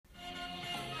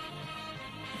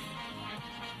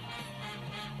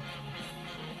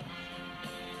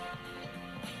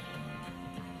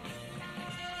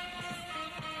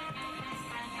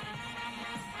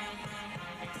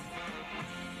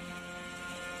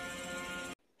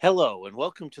Hello, and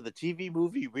welcome to the TV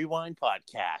Movie Rewind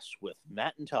podcast with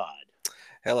Matt and Todd.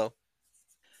 Hello.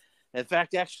 In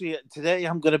fact, actually, today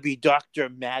I'm going to be Dr.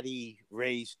 Maddie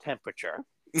Ray's temperature,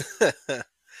 and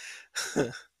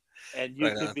you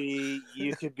Right could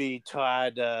on. be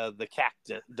Todd, the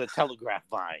cactus, the telegraph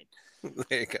vine,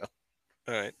 There you go.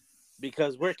 All right.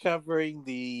 because we're covering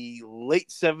the late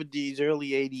 '70s, early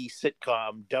 '80s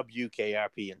sitcom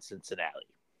WKRP in Cincinnati.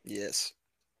 Yes.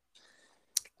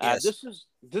 Uh, Yes. this is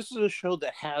this is a show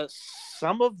that has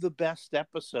some of the best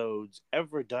episodes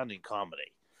ever done in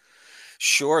comedy.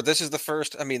 Sure. This is the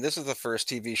first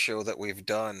TV show that we've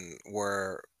done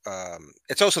where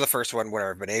it's also the first one where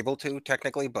I've been able to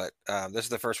technically, but this is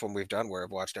the first one we've done where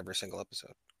I've watched every single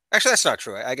episode. Actually, that's not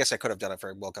true. I guess I could have done it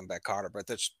for Welcome Back Carter, but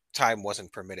this time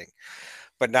wasn't permitting.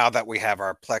 But now that we have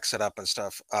our Plex set up and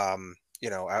stuff,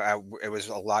 it was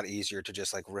a lot easier to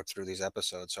just like rip through these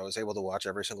episodes. So I was able to watch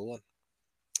every single one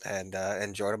and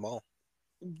enjoy them all.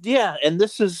 Yeah, and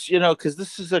this is because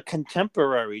this is a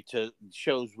contemporary to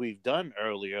shows we've done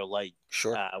earlier, like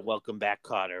Sure. Welcome Back,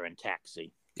 Cotter and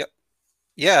Taxi. Yep.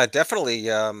 Yeah,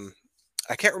 definitely.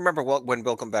 I can't remember when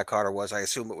Welcome Back Carter was. I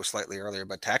assume it was slightly earlier,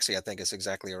 but Taxi, I think, is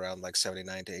exactly around like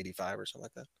 79 to 85 or something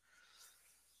like that.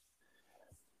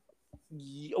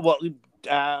 Well,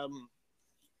 um,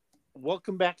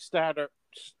 Welcome Back started.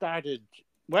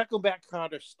 Welcome Back,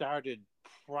 Cotter started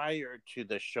prior to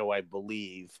the show, I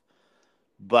believe,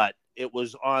 but it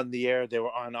was on the air. They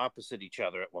were on opposite each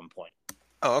other at one point.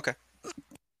 Oh, okay.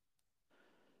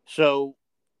 So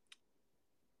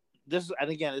and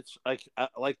again, it's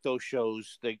like those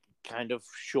shows. They kind of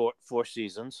short, 4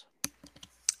 seasons,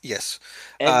 Yes.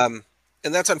 and Um,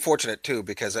 and that's unfortunate too,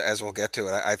 because as we'll get to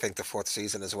it, I think the fourth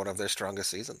season is one of their strongest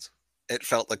seasons. It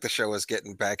felt like the show was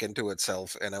getting back into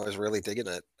itself, and I was really digging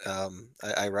it.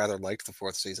 I rather liked the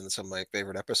fourth season. Some of my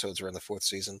favorite episodes were in the fourth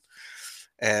season.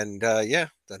 And yeah,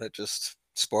 then it just,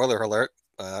 spoiler alert,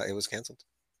 it was canceled.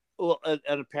 well, and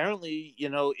apparently,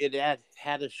 it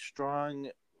had a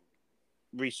strong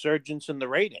resurgence in the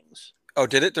ratings Oh,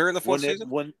 did it during the fourth season?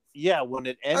 when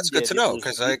it That's good ended. to It know, was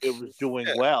because it was doing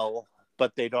yeah. well,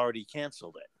 but they'd already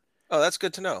canceled it. Oh, that's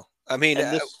good to know. I mean,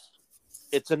 And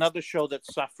it's another show that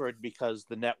suffered because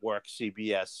the network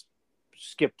CBS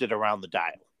skipped it around the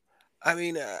dial.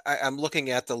 I'm looking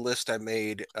at the list I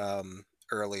made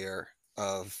earlier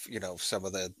of some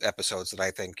of the episodes that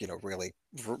I think really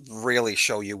really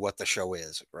show you what the show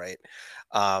is, right?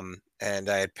 And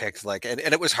I had picked and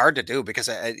it was hard to do because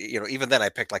even then I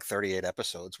picked like 38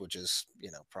 episodes, which is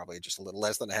probably just a little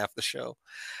less than half the show.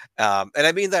 And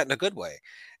I mean that in a good way.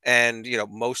 And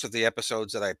most of the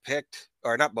episodes that I picked,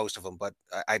 or not most of them, but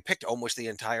I picked almost the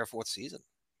entire fourth season.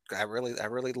 I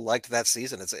really liked that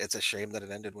season. It's a shame that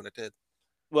it ended when it did.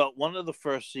 Well, one of the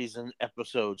first season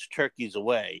episodes, Turkeys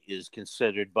Away, is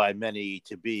considered by many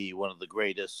to be one of the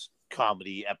greatest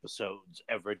comedy episodes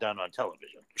ever done on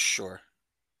television. Sure.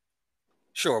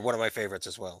 Sure, one of my favorites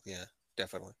as well. Yeah,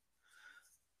 definitely.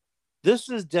 This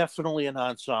is definitely an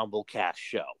ensemble cast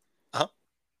show. Uh-huh.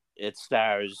 It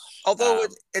stars Although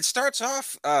it starts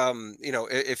off,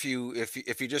 if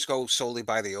you just go solely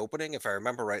by the opening, if I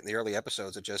remember right, in the early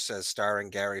episodes, it just says starring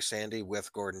Gary Sandy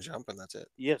with Gordon Jump, and that's it.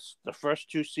 yes, the first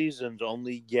 2 seasons,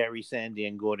 only Gary Sandy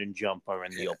and Gordon Jump are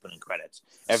in the Yeah. opening credits.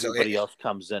 So Everybody else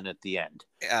comes in at the end.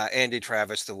 Andy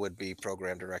Travis, the would-be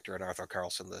program director, and Arthur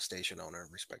Carlson, the station owner,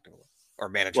 respectively, or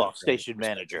manager, Well, station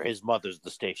manager. His mother's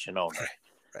the station owner. Right.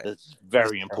 Right. That's Mr.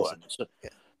 very Carlson. important. So, Yeah.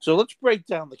 so let's break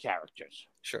down the characters.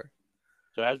 Sure.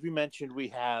 So, as we mentioned, we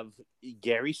have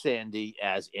Gary Sandy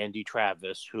as Andy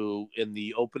Travis, who in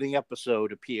the opening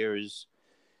episode appears.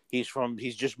 He's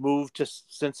just moved to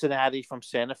Cincinnati from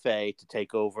Santa Fe to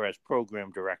take over as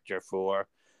program director for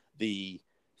the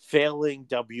failing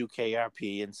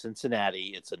WKRP in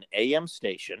Cincinnati. It's an AM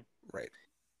station, Right.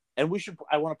 and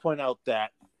I want to point out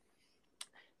that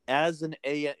as an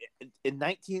AM in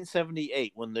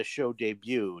 1978 when the show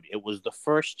debuted, it was the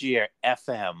first year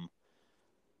FM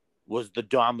was the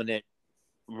dominant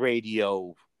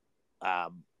radio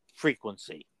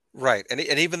frequency. Right. And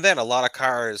even then, a lot of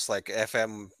cars like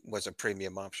FM was a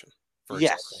premium option. For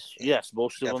example, yeah, Yes,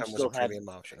 most of them FM was a still had. premium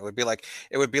option. It would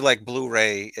be like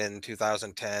Blu-ray in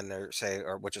 2010,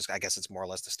 or which is, I guess it's more or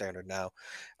less the standard now,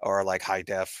 or like high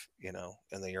def. In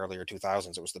the earlier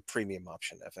 2000s, it was the premium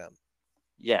option FM.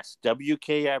 Yes,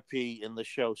 WKRP in the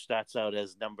show starts out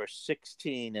as number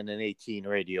 16 in an 18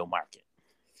 radio market.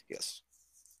 Yes.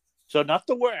 So not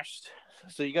the worst.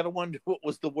 So you got to wonder what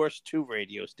was the worst two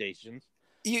radio stations.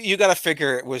 You got to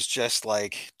figure it was just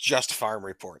farm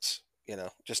reports.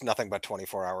 Just nothing but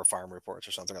 24-hour farm reports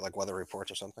or something, like weather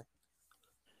reports or something.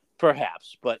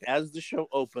 perhaps. But as the show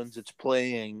opens, it's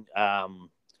playing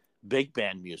big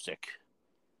band music,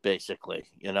 basically.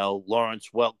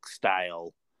 Lawrence Welk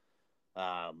style.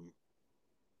 Um,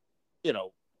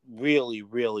 really,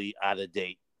 really out of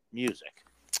date music.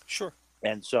 Sure.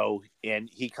 And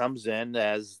he comes in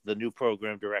as the new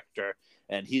program director,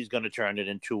 and he's going to turn it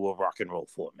into a rock and roll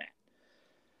format.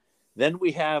 Then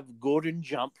we have Gordon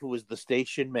Jump, who is the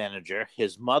station manager.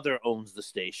 His mother owns the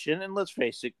station, and let's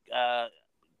face it,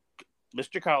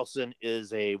 Mr. Carlson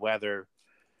is a rather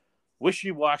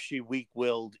wishy-washy,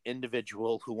 weak-willed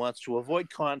individual who wants to avoid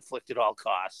conflict at all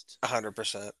costs.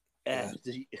 100%. And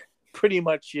he pretty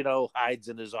much, hides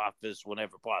in his office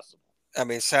whenever possible. I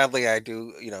mean, sadly, I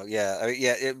do.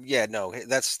 No,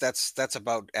 that's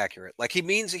about accurate. Like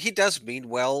he does mean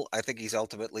well. I think he's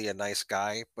ultimately a nice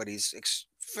guy, but he's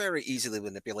very easily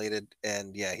manipulated,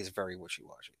 and yeah, he's very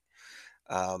wishy-washy.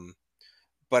 Um,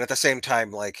 but at the same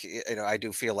time, like I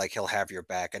do feel like he'll have your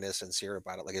back and is sincere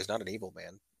about it. Like he's not an evil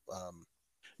man.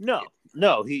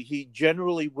 No, he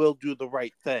generally will do the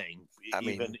right thing, I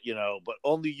mean, but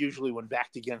only usually when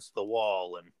backed against the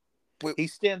wall, and he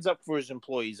stands up for his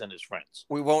employees and his friends.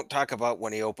 We won't talk about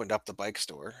when he opened up the bike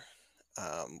store.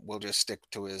 We'll just stick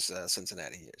to his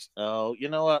Cincinnati years. Oh, you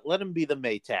know what? Let him be the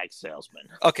Maytag salesman.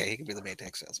 Okay, he can be the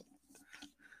Maytag salesman.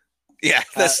 Yeah,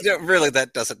 that's really,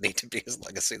 that doesn't need to be his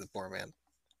legacy, the poor man.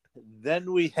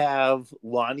 Then we have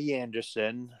Lonnie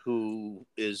Anderson, who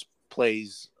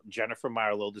plays Jennifer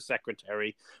Marlowe, the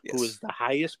secretary, yes, who is the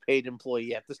highest paid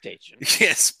employee at the station.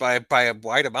 Yes, by a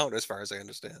wide amount, as far as I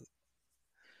understand.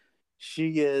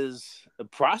 She is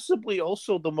possibly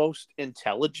also the most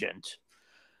intelligent.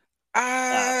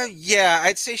 Yeah,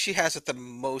 I'd say she has it the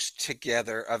most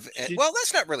together well,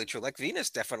 that's not really true. Like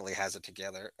Venus definitely has it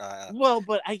together. Well,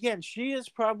 but again, she is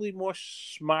probably more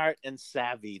smart and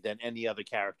savvy than any other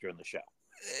character in the show.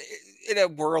 In a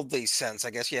worldly sense, I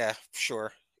guess. Yeah,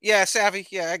 sure. Yeah, savvy.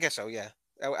 Yeah, I guess so. Yeah,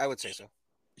 I would say so.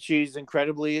 She's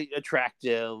incredibly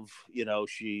attractive.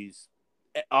 She's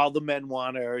all the men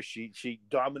want her. She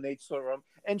dominates the room,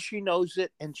 and she knows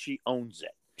it, and she owns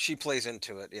it. She plays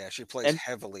into it. Yeah, she plays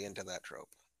heavily into that trope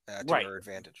to her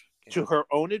advantage. To her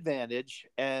own advantage,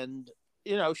 and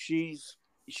she's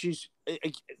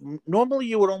normally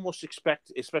you would almost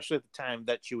expect, especially at the time,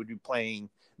 that she would be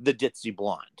playing the ditzy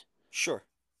blonde. Sure.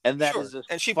 And that is,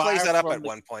 and she plays that up at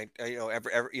one point.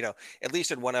 Every at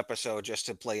least in one episode, just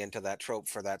to play into that trope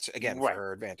for that again for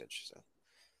her advantage.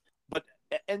 So,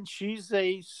 and she's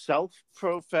a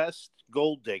self-professed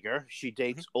gold digger. She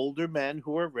dates older men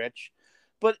who are rich,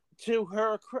 but to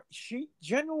her, she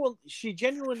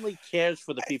genuinely cares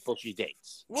for the people she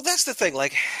dates. Well, that's the thing.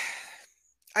 Like,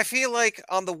 I feel like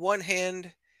on the one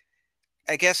hand,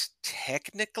 I guess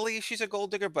technically she's a gold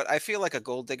digger, but I feel like a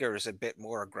gold digger is a bit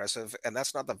more aggressive, and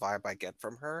that's not the vibe I get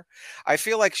from her. I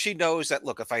feel like she knows that,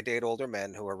 look, if I date older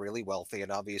men who are really wealthy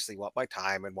and obviously want my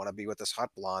time and want to be with this hot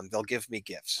blonde, they'll give me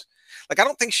gifts. Like, I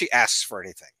don't think she asks for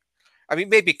anything. I mean,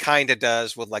 maybe kind of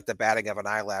does with like the batting of an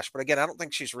eyelash, but again, I don't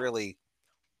think she's really,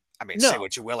 say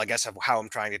what you will, I guess, of how I'm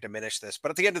trying to diminish this. But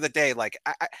at the end of the day, like,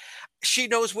 she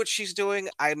knows what she's doing.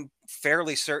 I'm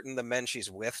fairly certain the men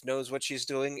she's with knows what she's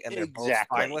doing, and they're both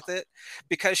fine with it.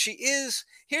 Because she is,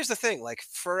 here's the thing, like,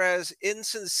 for as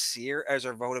insincere as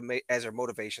her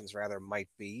motivations rather might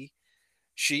be,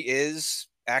 she is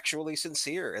actually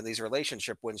sincere in these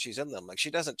relationships when she's in them. Like, she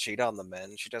doesn't cheat on the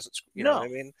men. She doesn't, you know what I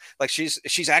mean? Like,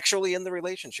 she's actually in the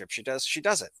relationship. She does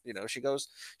it. She goes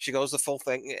the full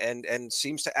thing and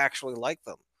seems to actually like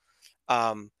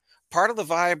them. Part of the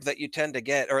vibe that you tend to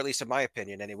get, or at least in my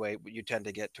opinion anyway, you tend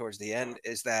to get towards the end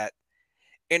is that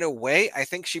in a way, I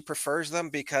think she prefers them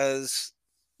because,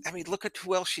 I mean, look at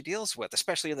who else she deals with,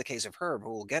 especially in the case of Herb,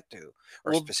 who we'll get to,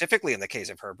 or specifically in the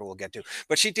case of Herb, who we'll get to.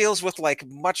 But she deals with like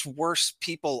much worse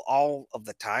people all of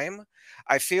the time.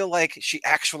 I feel like she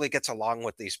actually gets along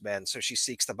with these men, so she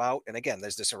seeks them out. And again,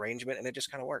 there's this arrangement, and it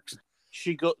just kind of works.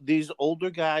 These older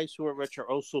guys who are rich are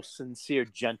also sincere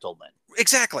gentlemen.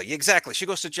 Exactly. She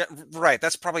goes to right.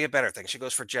 That's probably a better thing. She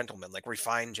goes for gentlemen, like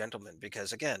refined gentlemen,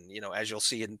 because again, as you'll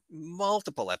see in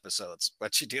multiple episodes,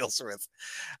 what she deals with,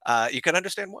 you can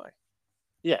understand why.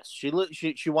 Yes, she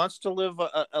wants to live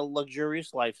a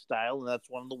luxurious lifestyle, and that's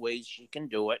one of the ways she can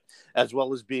do it, as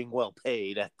well as being well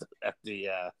paid at the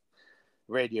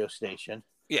radio station.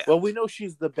 Yeah. Well, we know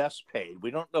she's the best paid. We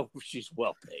don't know if she's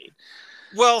well paid.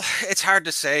 Well, it's hard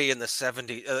to say in the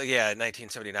 70s.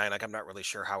 1979. Like, I'm not really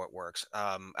sure how it works.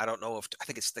 I don't know if, I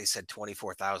think they said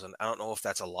 24,000. I don't know if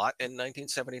that's a lot in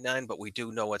 1979, but we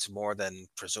do know it's more than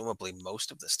presumably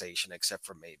most of the station, except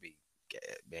for maybe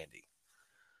Mandy.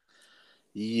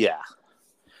 Yeah.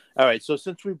 All right, so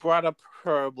since we brought up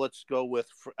Herb, let's go with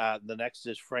the next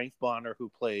is Frank Bonner, who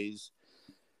plays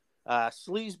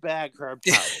sleazebag Herb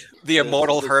Tarlek. The This,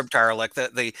 immortal this, Herb Tarlek,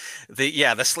 the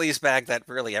sleaze bag that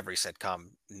really every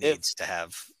sitcom if needs to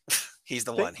have. He's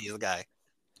the think one. He's the guy.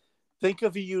 think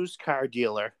of a used car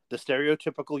dealer, the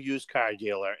stereotypical used car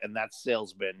dealer, and that's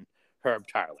salesman Herb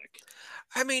Tarlek.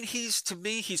 I mean, to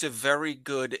me, he's a very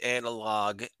good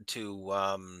analog to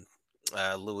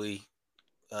Louis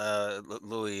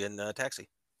in Taxi.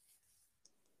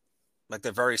 Like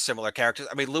they're very similar characters.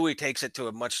 I mean, Louis takes it to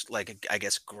a much like I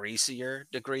guess greasier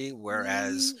degree,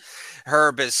 whereas Mm,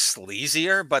 Herb is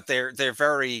sleazier, but they're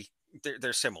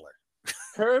similar.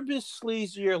 Herb is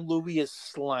sleazier, Louis is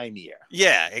slimier.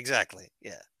 Yeah, exactly.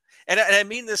 Yeah. And I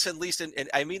mean this at least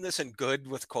I mean this in good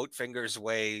with quote fingers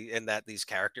way in that these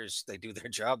characters they do their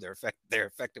job. They're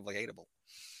effectively hateable.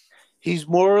 He's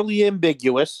morally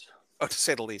ambiguous. Oh, to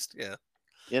say the least. Yeah.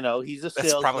 He's a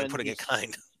That's probably salesman. putting it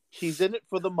kind. He's in it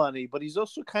for the money, but he's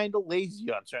also kind of lazy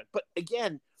on certain. But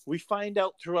again, we find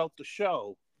out throughout the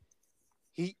show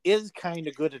he is kind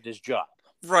of good at his job.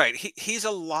 Right. He's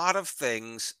a lot of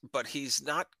things, but he's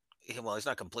not well, he's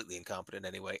not completely incompetent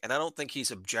anyway. And I don't think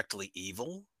he's objectively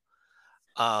evil.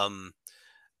 Um,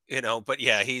 but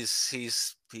yeah, he's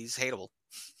hateable.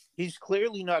 He's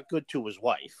clearly not good to his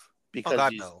wife Oh because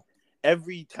God, he's no.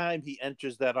 every time he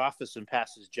enters that office and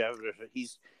passes Jennifer,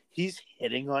 he's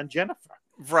hitting on Jennifer.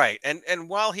 Right. And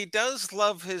while he does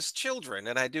love his children,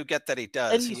 and I do get that he And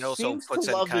does, he he also seems to puts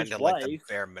in love kind his of like the wife.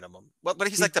 bare minimum. Well, but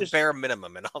he's He like the just bare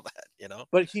minimum and all that.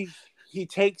 but he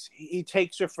takes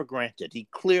her for granted. He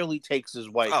clearly takes his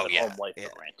wife Oh and yeah, home life yeah.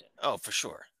 for granted. Oh, for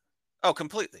sure. Oh,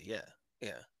 completely. Yeah.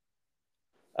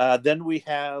 Yeah. Then we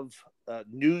have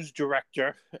news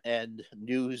director and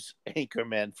news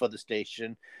anchorman for the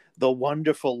station, the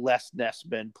wonderful Les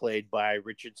Nessman, played by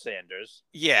Richard Sanders.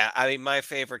 Yeah, I mean, my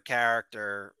favorite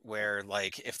character where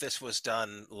like if this was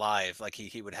done live, like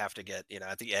he would have to get,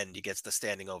 at the end he gets the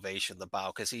standing ovation, the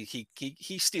bow, because he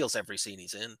steals every scene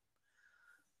he's in.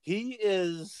 He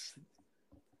is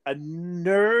a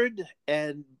nerd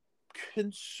and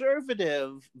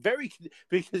conservative,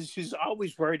 because he's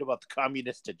always worried about the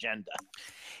communist agenda.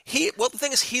 The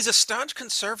thing is, he's a staunch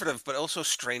conservative, but also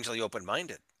strangely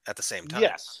open-minded at the same time.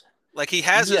 Yes, Like he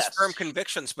has his firm yes.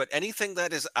 convictions, but anything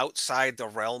that is outside the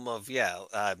realm of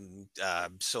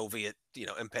Soviet,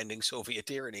 impending Soviet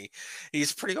tyranny,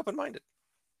 he's pretty open-minded.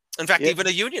 In fact, Yeah, even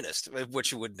a unionist,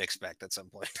 which you wouldn't expect at some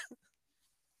point.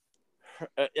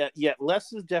 yeah.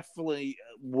 Les is definitely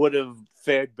would have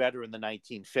fared better in the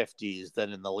 1950s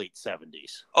than in the late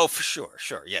 70s. Oh, for sure,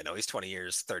 sure. Yeah, no, he's 20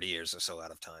 years, 30 years or so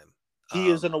out of time. He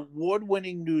is an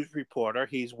award-winning news reporter.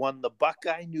 He's won the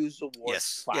Buckeye News Award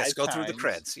Yes, yes. five Go through the times,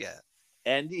 creds. Yeah.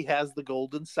 and he has the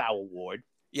Golden Sow Award.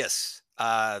 Yes.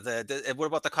 What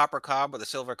about the copper cob or the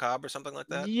silver cob or something like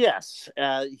that? Yes,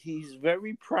 he's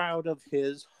very proud of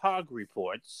his hog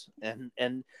reports, and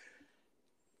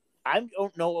I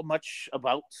don't know much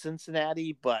about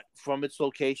Cincinnati, but from its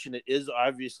location, it is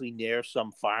obviously near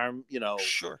some farm,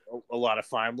 Sure. a lot of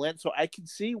farmland. So I can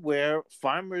see where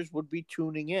farmers would be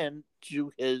tuning in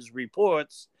to his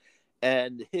reports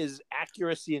and his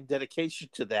accuracy and dedication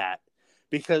to that,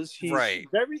 because he's Right.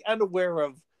 very unaware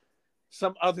of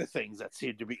some other things that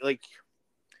seem to be like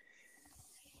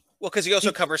Well, because he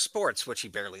also covers sports, which he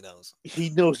barely knows.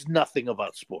 he knows nothing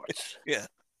about sports. Yeah.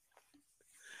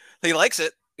 He likes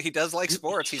it. He does like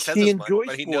sports. He says He as much, enjoys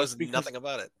but he sports knows because nothing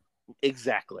about it.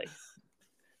 exactly.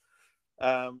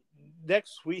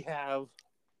 Next, we have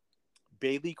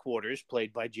Bailey Quarters,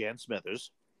 played by Jan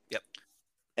Smithers. Yep.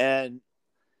 And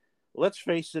let's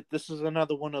face it, this is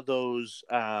another one of those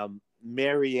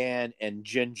Marianne and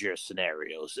Ginger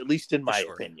scenarios, at least in my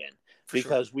opinion.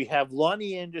 Because we have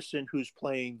Lonnie Anderson, who's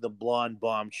playing the blonde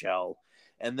bombshell,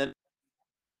 and then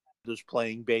who's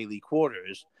playing Bailey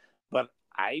Quarters. But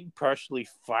I'm personally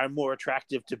far more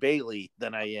attractive to Bailey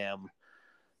than I am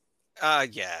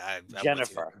Yeah, I'm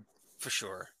Jennifer. with you. For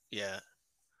sure. Yeah.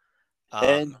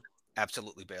 And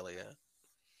absolutely Bailey, yeah.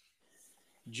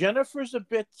 Jennifer's a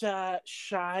bit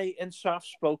shy and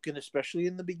soft-spoken, especially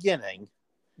in the beginning.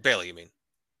 Bailey, you mean?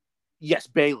 Yes,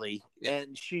 Bailey. Yeah.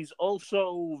 And she's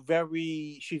also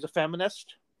she's a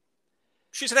feminist.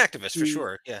 She's an activist for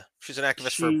sure. Yeah. She's an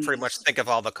activist for pretty much think of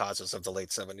all the causes of the late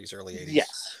 70s, early 80s.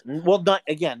 Yes. Well, not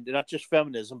just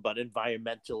feminism, but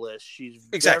environmentalist. She's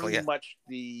very much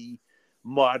the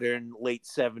modern late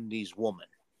 70s woman.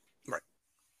 Right.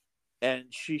 And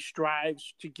she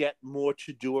strives to get more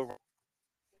to do around.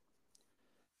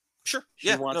 Sure. She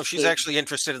Yeah. No, wants she's to, actually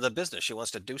interested in the business. She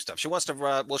wants to do stuff. She wants to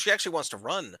well, she actually wants to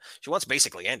run. She wants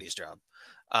basically Andy's job.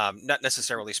 Not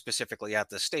necessarily specifically at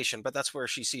the station, but that's where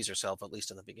she sees herself, at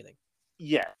least in the beginning.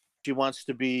 yeah, she wants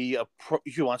to be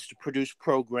she wants to produce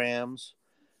programs.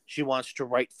 She wants to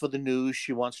write for the news.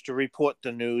 She wants to report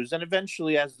the news, and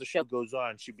eventually, as the show goes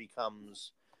on, she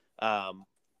becomes um,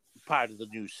 part of the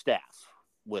news staff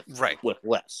with Right.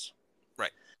 Les.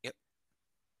 Right. Yep.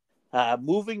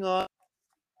 Moving on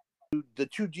to the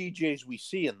two DJs we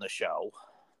see in the show,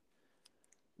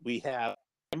 we have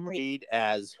Tim Reed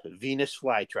as Venus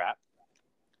Flytrap,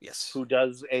 Yes. who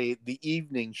does the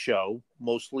evening show,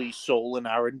 mostly soul and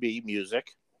R&B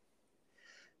music.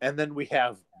 And then we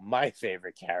have my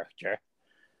favorite character,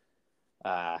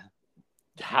 uh,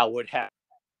 Howard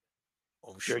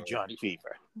Oh, Your sure. Johnny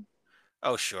Fever.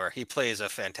 Oh, sure. He plays a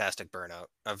fantastic Burnout,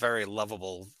 a very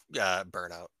lovable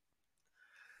Burnout.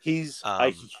 He's a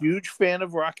Um, huge fan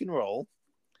of rock and roll.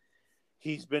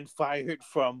 He's been fired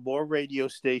from more radio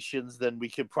stations than we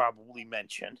could probably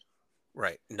mention.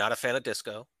 right. Not a fan of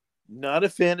disco, Not a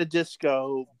fan of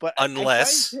disco, but I find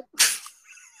unless. it.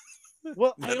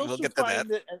 Well, I We'll also get to that. find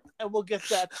that, and we'll get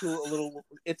that to a little.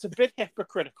 It's a bit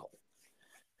hypocritical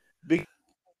because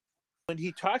when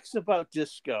he talks about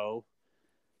disco,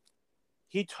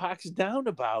 he talks down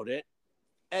about it,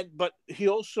 but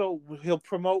he'll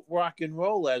promote rock and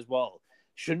roll as well.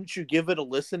 Shouldn't you give it a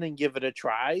listen and give it a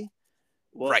try?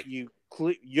 Well, Right.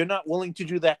 you're not willing to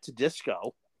do that to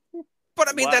disco. But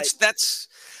I mean, Why?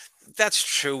 that's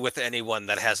true with anyone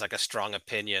that has like a strong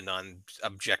opinion on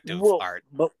objective Well, art.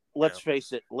 but You let's know,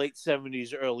 face it, late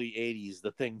 70s, early 80s,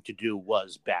 the thing to do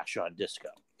was bash on disco.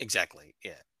 exactly.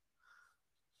 Yeah.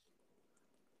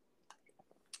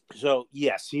 So,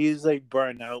 yes, he is a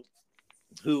burnout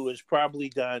who has probably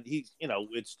done,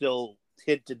 it's still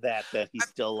hinted that he's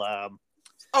still,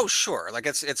 Oh, sure. Like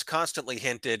it's constantly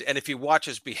hinted, and if you watch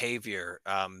his behavior,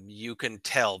 you can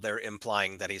tell they're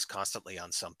implying that he's constantly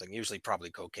on something. Usually, probably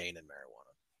cocaine and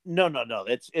marijuana.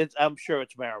 no. I'm sure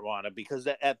it's marijuana because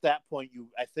at that point,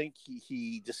 I think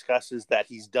he discusses that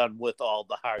he's done with all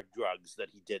the hard drugs that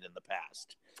he did in the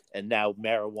past. And now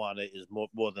marijuana is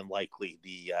more than likely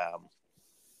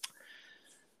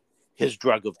his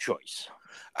drug of choice.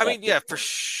 I mean, yeah, for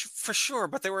sure.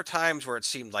 But there were times where it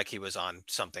seemed like he was on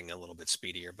something a little bit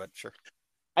speedier. But sure,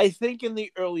 I think in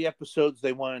the early episodes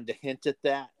they wanted to hint at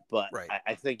that, but right.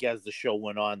 I think as the show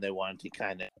went on, they wanted to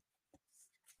kind of,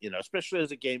 especially as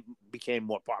the game became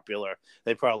more popular,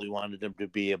 they probably wanted him to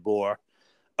be a role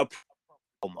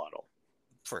model.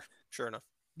 For sure enough,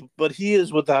 But he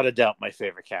is without a doubt my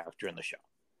favorite character in the show.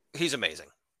 he's amazing.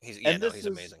 And He's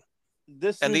amazing.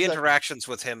 this And is the a interactions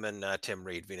with him and Tim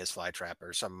Reed, Venus Flytrap,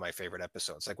 are some of my favorite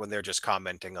episodes. Like when they're just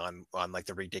commenting on like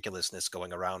the ridiculousness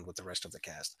going around with the rest of the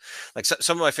cast. Like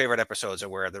some of my favorite episodes are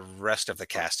where the rest of the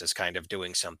cast is kind of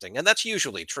doing something, and that's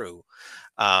usually true.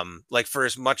 Like for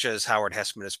as much as Howard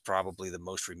Hessman is probably the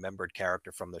most remembered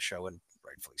character from the show, and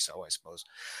rightfully so, I suppose.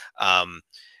 Um,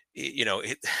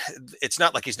 it's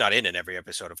not like he's not in every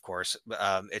episode, of course.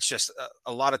 It's just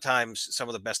a lot of times some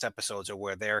of the best episodes are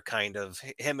where they're kind of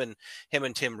him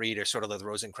and Tim Reed are sort of the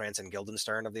Rosencrantz and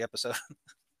Guildenstern of the episode.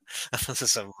 Those are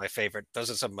some of my favorite.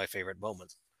 Those are some of my favorite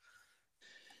moments.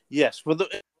 yes.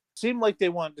 It seemed like they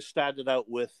wanted to start it out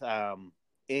with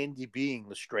Andy being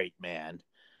the straight man,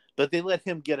 but they let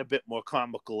him get a bit more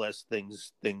comical as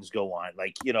things go on.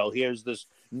 Like here's this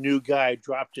new guy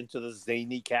dropped into the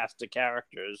zany cast of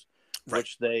characters, Right.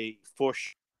 which they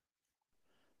force,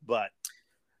 but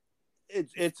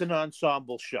it's an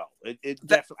ensemble show.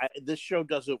 This show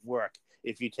doesn't work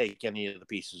if you take any of the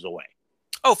pieces away.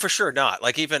 Oh, for sure not.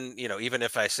 Like even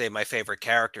if I say my favorite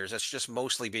characters, it's just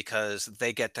mostly because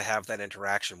they get to have that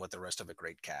interaction with the rest of a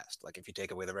great cast. Like if you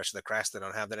take away the rest of the cast, they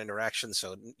don't have that interaction,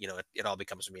 so it all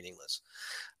becomes meaningless.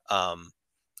 I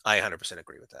 100%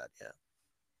 agree with that. Yeah.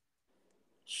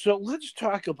 So let's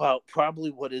talk about probably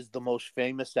what is the most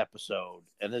famous episode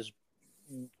and is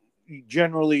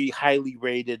generally highly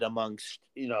rated amongst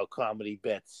comedy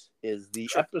bits is the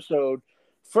Sure.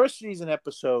 first season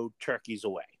episode Turkeys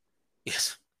Away.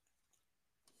 Yes.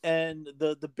 And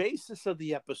the basis of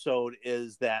the episode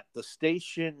is that the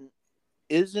station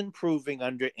is improving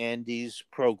under Andy's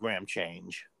program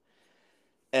change,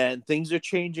 and things are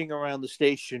changing around the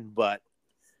station, but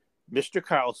Mr.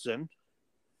 Carlson,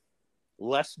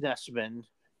 Les Nessman,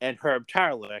 and Herb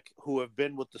Tarlick, who have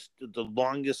been with the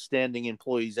longest standing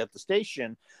employees at the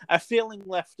station, are feeling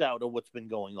left out of what's been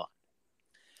going on.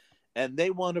 And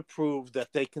they want to prove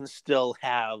that they can still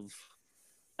have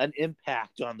an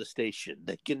impact on the station.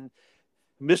 They can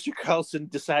Mr. Carlson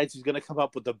decides he's going to come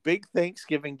up with a big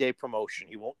Thanksgiving Day promotion.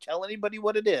 He won't tell anybody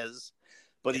what it is,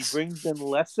 but Yes. he brings in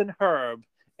Les and Herb,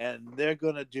 and they're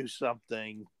going to do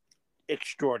something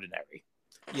extraordinary.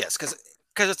 Yes, because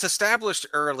it's established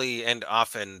early and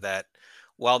often that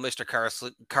while Mr.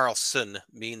 Carlson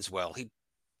means well, he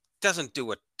doesn't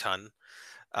do a ton.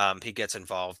 He gets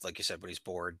involved, like you said, when he's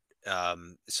bored.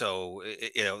 So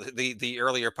the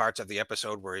earlier parts of the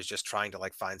episode where he's just trying to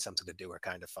like find something to do are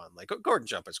kind of fun. Like Gordon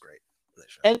Jump is great in this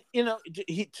show. And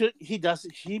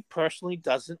he personally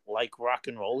doesn't like rock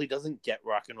and roll. He doesn't get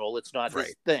rock and roll. It's not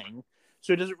his thing.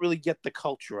 So he doesn't really get the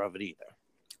culture of it either.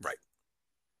 Right.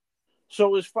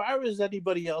 So as far as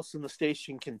anybody else in the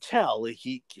station can tell,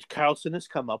 Carlson has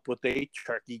come up with a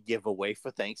turkey giveaway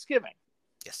for Thanksgiving.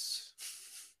 Yes.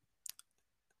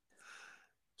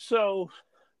 So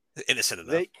innocent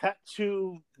enough. They cut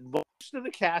to most of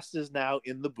the cast is now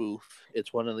in the booth.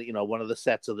 It's one of the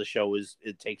sets of the show.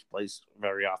 It takes place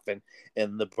very often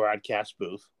in the broadcast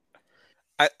booth.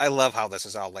 I love how this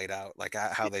is all laid out, like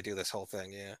how they do this whole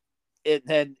thing. Yeah.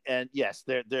 And yes,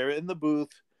 they're in the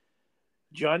booth.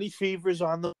 Johnny Fever's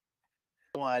on the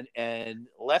one, and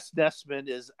Les Nessman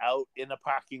is out in a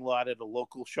parking lot at a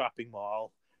local shopping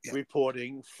mall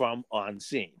reporting from on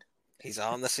scene. He's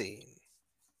on the scene.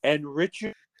 And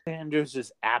Richard Sanders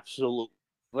is absolutely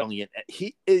brilliant.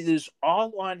 It is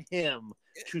all on him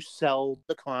to sell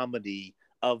the comedy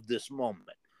of this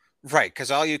moment. Right, because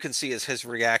all you can see is his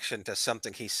reaction to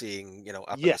something he's seeing,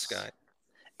 up in the sky.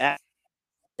 And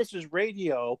this is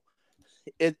radio.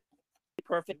 It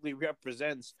perfectly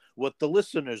represents what the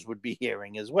listeners would be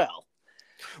hearing as well.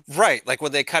 Right, like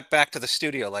when they cut back to the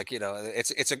studio, like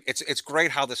it's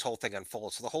great how this whole thing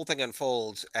unfolds. So the whole thing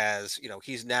unfolds as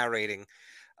he's narrating,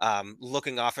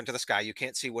 looking off into the sky. You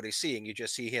can't see what he's seeing; you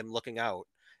just see him looking out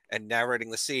and narrating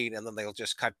the scene, and then they'll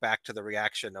just cut back to the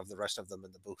reaction of the rest of them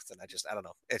in the booth. And I don't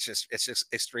know, it's just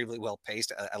extremely well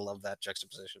paced. I love that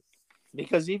juxtaposition.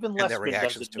 Because even Lesman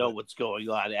doesn't know what's going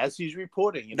on as he's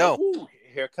reporting. Ooh,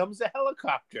 here comes a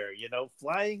helicopter,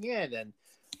 flying in, and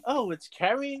it's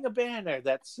carrying a banner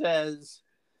that says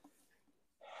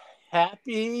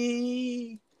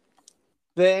 "Happy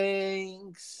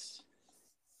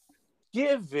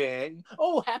Thanksgiving."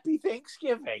 Oh, Happy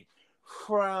Thanksgiving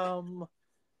from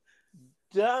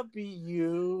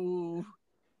WKRP.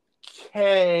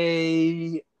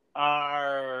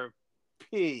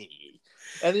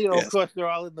 And, of course, they're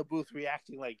all in the booth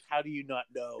reacting like, how do you not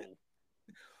know?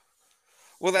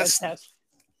 Well, that's... As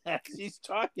he's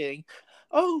talking,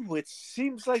 it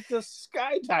seems like the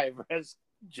skydiver has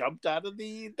jumped out of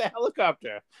the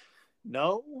helicopter.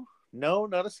 No,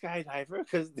 not a skydiver,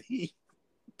 because the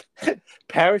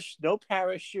no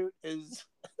parachute is...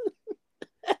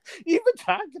 Even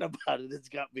talking about it's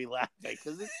got me laughing,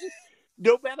 because it's just,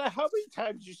 no matter how many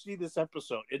times you see this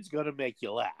episode, it's going to make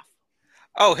you laugh.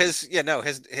 Oh, his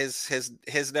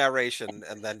narration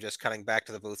and then just cutting back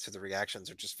to the booth to the reactions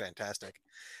are just fantastic.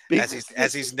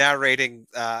 As he's narrating,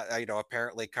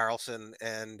 apparently Carlson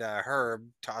and Herb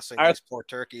tossing these poor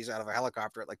turkeys out of a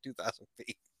helicopter at like 2,000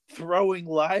 feet, throwing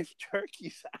live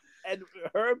turkeys, and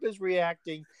Herb is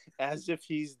reacting as if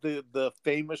he's the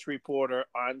famous reporter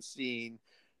on scene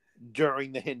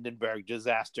during the Hindenburg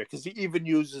disaster, because he even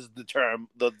uses the term,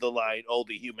 the line,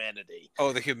 the humanity.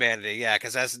 Oh, the humanity, yeah,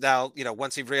 because as now,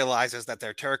 once he realizes that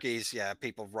they're turkeys,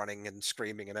 people running and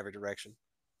screaming in every direction.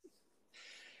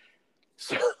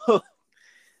 So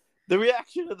the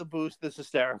reaction of the booth is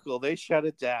hysterical. They shut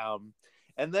it down.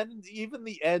 And then even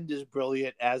the end is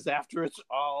brilliant, as after it's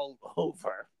all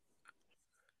over,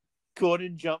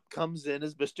 Gordon Jump comes in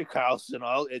as Mr. Carlson.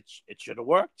 It should have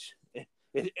worked.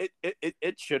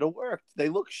 It should have worked. They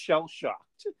look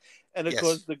shell-shocked. And of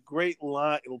course, the great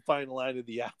final line of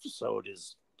the episode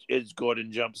is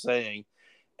Gordon Jump saying,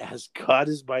 "As God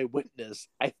is my witness,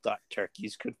 I thought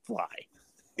turkeys could fly."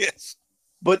 Yes.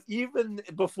 But even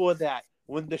before that,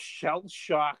 when the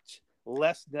shell-shocked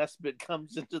Les Nessman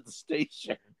comes into the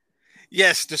station.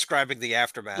 Yes, describing the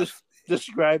aftermath.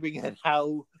 Describing and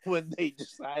how when they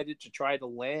decided to try to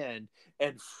land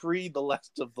and free the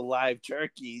rest of the live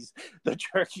turkeys, the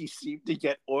turkeys seemed to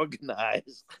get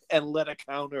organized and let a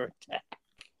counterattack.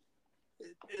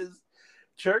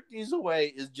 Turkeys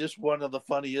Away is just one of the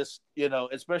funniest,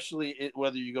 especially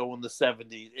whether you go in the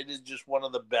 70s. It is just one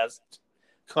of the best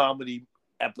comedy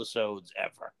episodes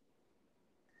ever.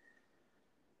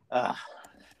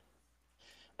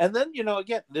 And then,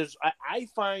 again, I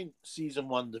find season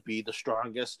 1 to be the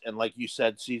strongest. And like you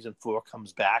said, season 4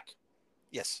 comes back.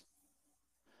 Yes.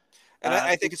 And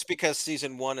I think it's because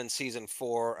season 1 and season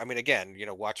 4, I mean, again,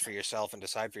 watch for yourself and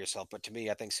decide for yourself. But to me,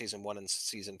 I think season 1 and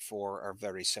season 4 are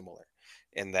very similar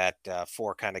in that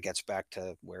 4 kind of gets back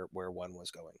to where 1 was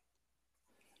going.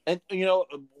 And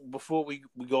before we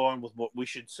go on with what we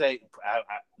should say,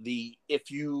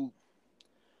 if you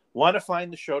want to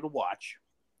find the show to watch,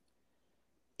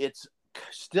 it's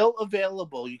still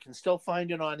available. You can still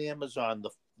find it on Amazon,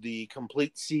 the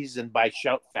complete season by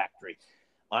Shout Factory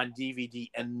on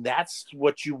DVD, and that's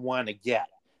what you want to get,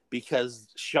 because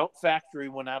Shout Factory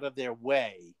went out of their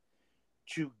way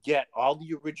to get all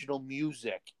the original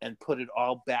music and put it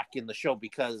all back in the show,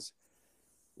 because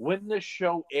when the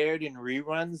show aired in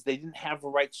reruns, they didn't have the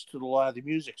rights to a lot of the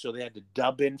music, so they had to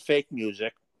dub in fake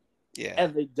music. Yeah.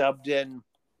 And they dubbed in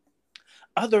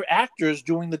other actors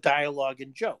doing the dialogue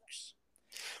and jokes.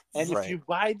 And Right. if you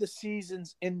buy the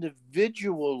seasons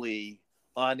individually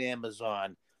on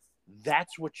Amazon,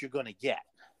 that's what you're going to get.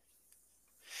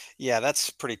 Yeah, that's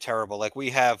pretty terrible. Like, we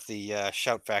have the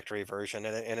Shout Factory version,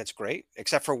 and it's great,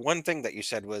 except for one thing that you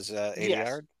said was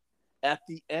ADR. At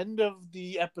the end of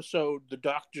the episode, The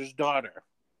Doctor's Daughter,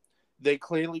 they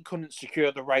clearly couldn't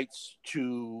secure the rights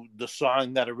to the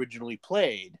song that originally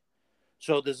played.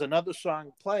 So there's another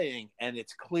song playing, and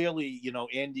it's clearly,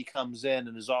 Andy comes in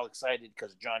and is all excited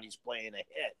because Johnny's playing a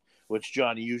hit, which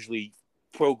Johnny usually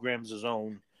programs his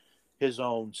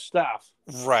own stuff.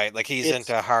 Right, like he's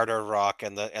into harder rock,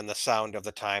 and the sound of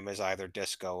the time is either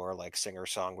disco or like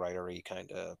singer-songwriter-y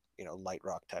kind of, light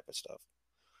rock type of stuff.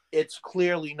 It's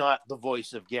clearly not the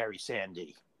voice of Gary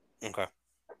Sandy. Okay.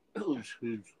 Who's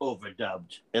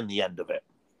overdubbed in the end of it.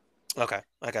 Okay,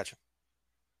 I got you.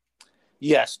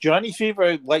 Yes, Johnny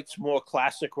Fever likes more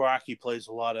classic rock. He plays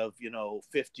a lot of,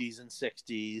 50s and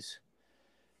 60s,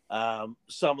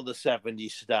 some of the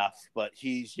 70s stuff, but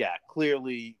he's,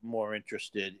 clearly more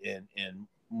interested in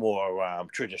more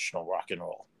traditional rock and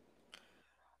roll.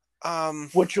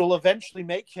 Which will eventually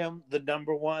make him the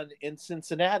number one in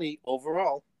Cincinnati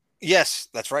overall. Yes,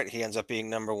 that's right. He ends up being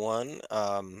number one.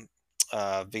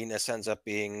 Venus ends up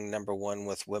being number one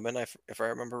with women, if I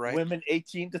remember right. Women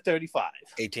 18 to 35.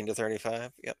 18 to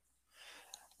 35, yep.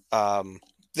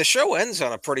 The show ends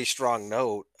on a pretty strong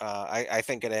note. I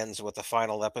think it ends with a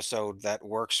final episode that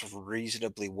works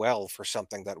reasonably well for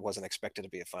something that wasn't expected to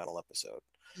be a final episode.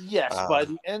 Yes, by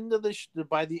the end of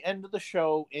the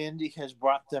show, Andy has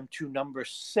brought them to number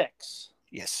 6.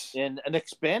 Yes, in an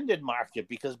expanded market,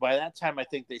 because by that time I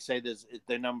think they say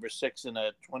they're number 6 in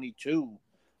a 22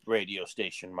 radio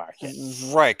station market.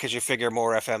 Right, because you figure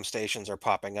more FM stations are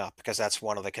popping up, because that's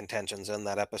one of the contentions in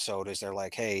that episode. Is they're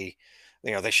like, hey,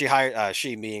 she hired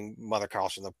she meaning Mother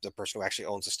Carlson, the person who actually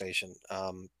owns the station,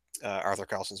 Arthur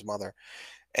Carlson's mother,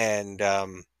 and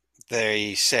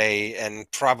they say, and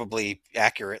probably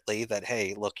accurately, that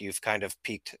hey, look, you've kind of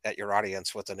peaked at your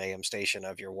audience with an AM station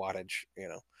of your wattage.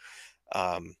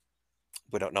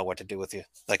 We don't know what to do with you.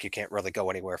 Like, you can't really go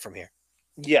anywhere from here.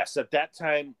 Yes, at that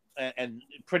time, and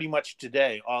pretty much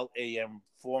today, all AM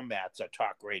formats are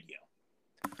talk radio.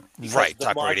 Right,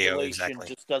 talk radio, exactly.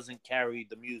 Just doesn't carry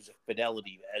the music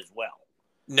fidelity as well.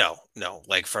 No.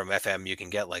 Like, from FM, you can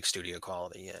get like studio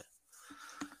quality,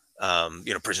 yeah.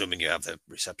 Presuming you have the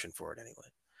reception for it anyway.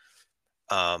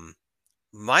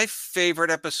 My favorite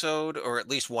episode, or at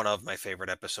least one of my favorite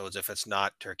episodes, if it's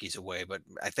not Turkeys Away, but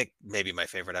I think maybe my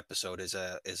favorite episode is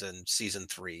in season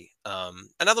 3. An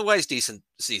otherwise decent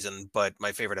season, but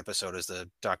my favorite episode is the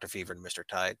Dr. Fever and Mr.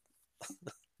 Tide.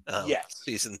 Yes.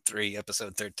 Season 3,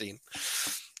 episode 13.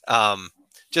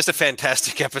 Just a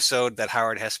fantastic episode that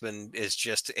Howard Hessman is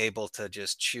just able to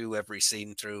just chew every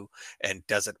scene through and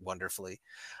does it wonderfully.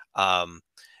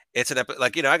 It's an episode,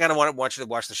 like, I kind of want you to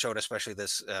watch the show, and especially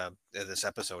this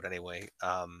episode anyway.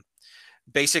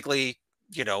 Basically,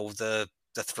 the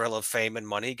thrill of fame and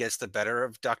money gets the better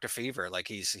of Dr. Fever. Like,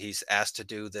 he's asked to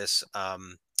do this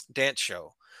dance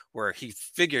show where he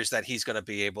figures that he's going to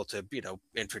be able to,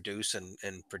 introduce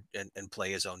and play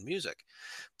his own music.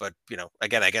 But,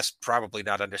 again, I guess probably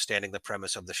not understanding the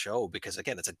premise of the show, because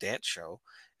again, it's a dance show,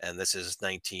 and this is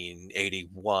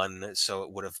 1981. So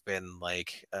it would have been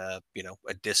like, a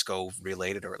disco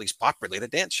related, or at least pop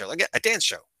related dance show, like a dance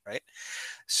show. Right.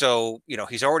 So,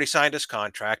 he's already signed his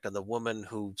contract, and the woman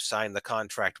who signed the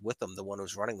contract with him, the one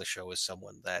who's running the show, is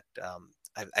someone that,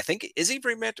 I think, is he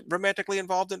romantically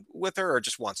involved with her, or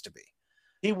just wants to be?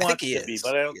 He wants to be,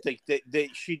 but I don't think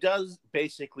she does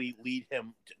basically lead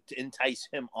him to entice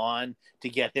him on, to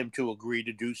get him to agree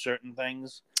to do certain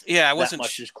things. Yeah, I wasn't. That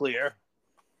much is clear.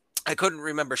 I couldn't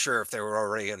remember sure if they were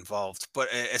already involved, but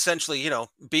essentially,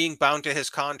 being bound to his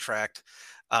contract,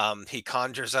 He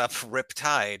conjures up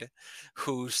Riptide,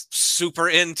 who's super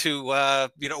into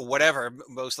whatever,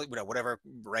 mostly whatever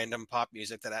random pop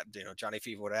music that Johnny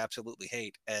Fever would absolutely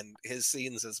hate, and his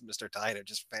scenes as Mr. Tide are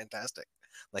just fantastic.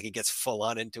 Like he gets full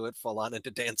on into it, full on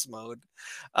into dance mode.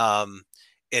 Um,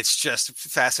 it's just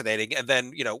fascinating, and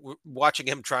then watching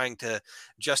him trying to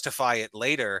justify it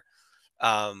later,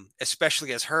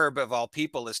 especially as Herb of all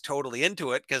people is totally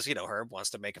into it because Herb wants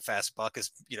to make a fast buck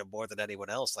as more than anyone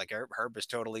else. Like Herb is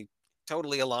totally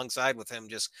alongside with him,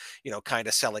 just kind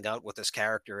of selling out with this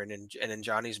character, and in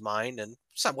Johnny's mind, and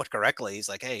somewhat correctly, he's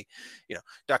like, hey,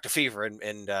 Dr. Fever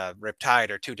and Riptide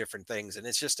are two different things, and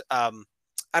it's just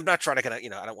I'm not trying to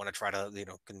I don't want to try to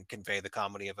convey the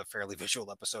comedy of a fairly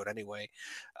visual episode anyway,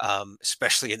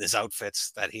 especially in his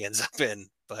outfits that he ends up in,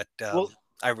 but Well,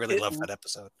 I really it love that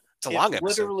episode. It's a it long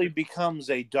episode. literally becomes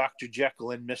a Dr.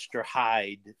 Jekyll and Mr.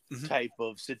 Hyde Mhm. type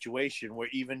of situation where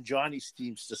even Johnny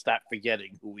seems to start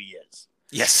forgetting who he is.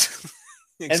 Yes.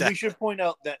 Exactly. And we should point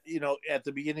out that, at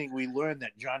the beginning, we learned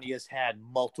that Johnny has had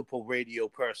multiple radio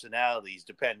personalities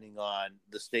depending on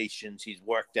the stations he's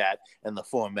worked at and the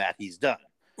format he's done.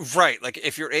 Right. Like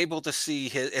if you're able to see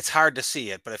it's hard to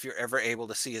see it, but if you're ever able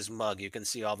to see his mug, you can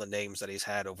see all the names that he's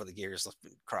had over the years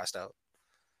crossed out.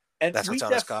 And that's what's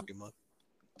on his copy mug.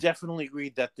 Definitely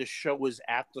agreed that this show is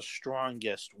at the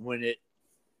strongest when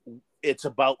it's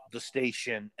about the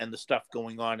station and the stuff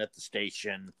going on at the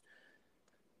station,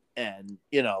 and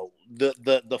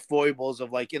the foibles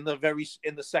of, like, in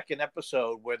the second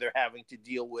episode where they're having to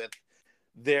deal with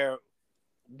their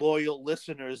loyal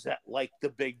listeners that like the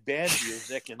big band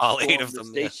music and all 8 of the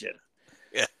them station.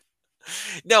 Yeah.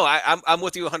 No, I'm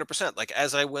with you 100%. Like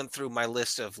as I went through my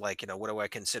list of what do I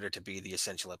consider to be the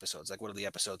essential episodes? Like what are the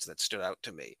episodes that stood out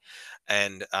to me?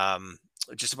 And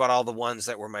just about all the ones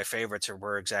that were my favorites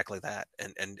were exactly that,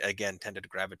 and again tended to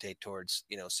gravitate towards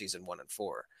season 1 and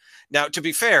 4. Now, to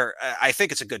be fair, I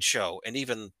think it's a good show, and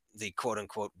even the quote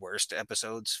unquote worst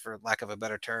episodes, for lack of a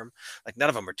better term, like none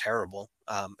of them are terrible.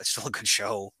 It's still a good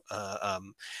show,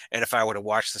 and if I were to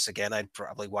watch this again, I'd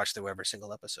probably watch through every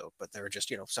single episode. But there are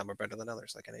just some are better than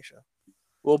others, like any show.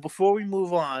 Well, before we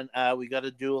move on, we got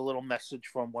to do a little message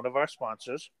from one of our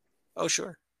sponsors. Oh,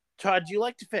 sure. Todd, do you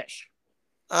like to fish?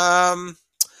 I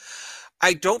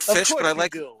don't fish, but I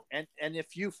like. Do. And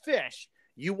if you fish,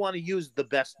 you want to use the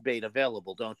best bait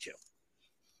available, don't you?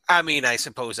 I mean, I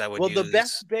suppose I would. Well, the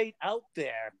best bait out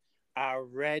there are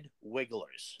red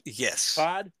wigglers. Yes,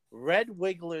 Todd, red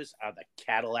wigglers are the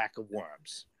Cadillac of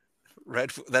worms.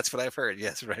 That's what I've heard.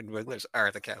 Yes, red wigglers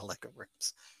are the Cadillac of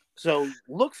worms. So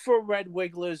look for red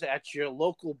wigglers at your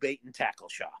local bait and tackle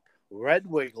shop. Red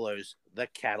wigglers, the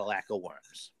Cadillac of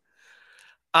worms.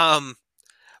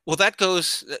 Well, that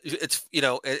goes.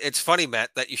 It's funny,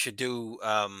 Matt, that you should do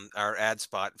our ad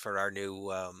spot for our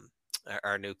new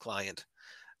client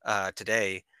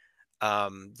today.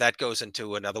 That goes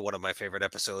into another one of my favorite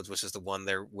episodes, which is the one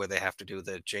where they have to do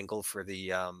the jingle for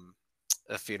the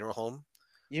funeral home.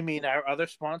 You mean our other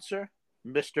sponsor,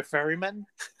 Mr. Ferryman?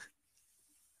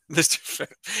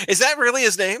 Is that really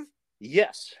his name?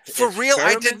 Yes. For real?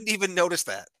 Ferryman, I didn't even notice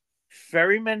that.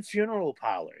 Ferryman Funeral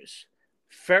Parlors.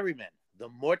 Ferryman, the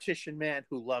mortician man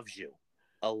who loves you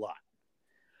a lot.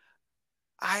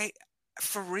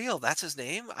 For real, that's his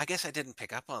name? I guess I didn't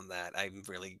pick up on that. I'm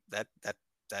really that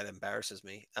embarrasses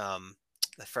me.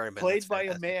 The Ferryman, played by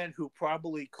a man who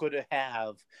probably could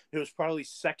have. It was probably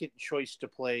second choice to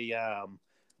play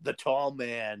the tall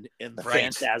man in the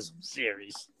Phantasm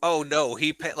series. Oh no,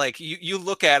 you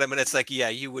look at him and it's like, yeah,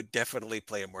 you would definitely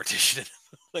play a mortician.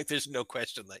 Like there's no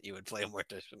question that you would play a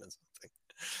mortician in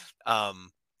something.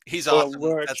 He's awesome.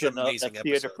 That's an amazing a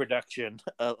theater production,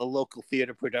 a local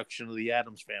theater production of the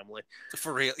Addams Family.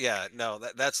 For real, yeah. No,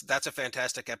 that's a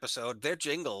fantastic episode. Their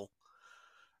jingle,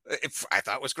 I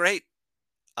thought was great.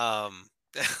 Hey,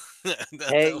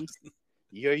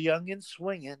 you're young and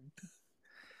swinging.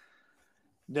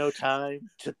 No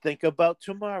time to think about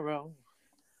tomorrow,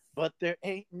 but there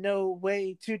ain't no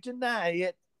way to deny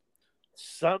it.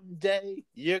 Someday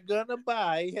you're gonna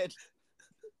buy it.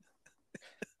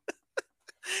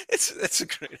 It's a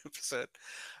great episode.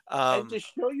 And to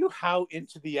show you how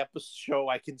into the episode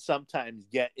I can sometimes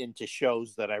get into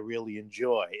shows that I really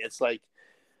enjoy, it's like,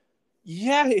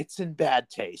 yeah, it's in bad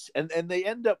taste. And they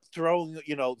end up throwing,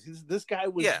 this guy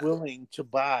was willing to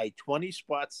buy 20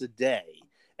 spots a day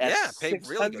at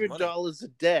 $600 a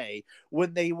day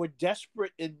when they were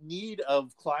desperate in need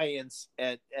of clients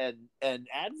and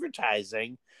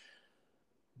advertising.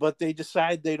 But they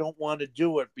decide they don't want to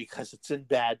do it because it's in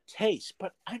bad taste.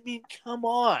 But I mean, come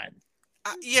on.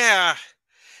 Yeah,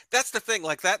 That's the thing.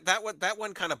 Like that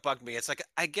one kind of bugged me. It's like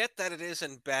I get that it is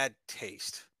in bad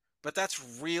taste, but that's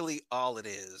really all it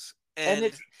is. And And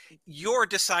it's you're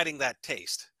deciding that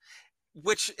taste,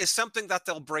 which is something that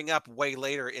they'll bring up way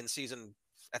later in season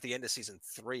at the end of season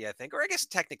 3, I think, or I guess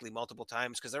technically multiple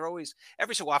times because they're always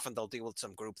every so often they'll deal with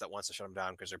some group that wants to shut them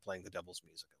down because they're playing the devil's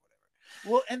music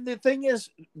or well, and the thing is,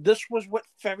 this was what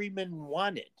Ferryman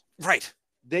wanted. whatever. Right.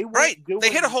 They Right. weren't They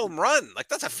hit a doing home run. Like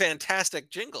that's a fantastic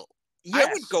jingle. I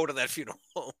would yes. go to that funeral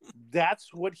home.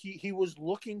 That's what he was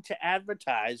looking to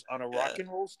advertise on a rock and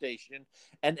roll station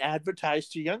and advertise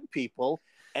to young people,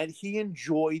 and he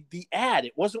enjoyed the ad.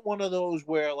 It wasn't one of those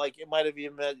where like it might have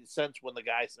even made sense when the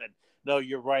guy said, no,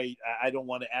 you're right, I don't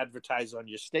want to advertise on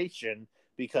your station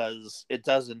because it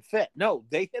doesn't fit. No,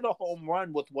 they hit a home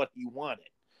run with what he wanted.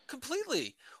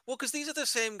 Completely. Well, because these are the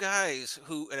same guys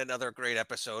who, in another great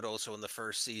episode, also in the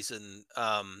first season,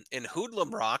 in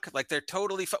Hoodlum Rock, like they're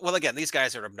totally. Well, again, these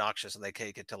guys are obnoxious and they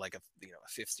take it to like a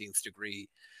 15th degree.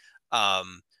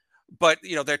 Um, but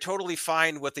they're totally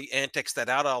fine with the antics that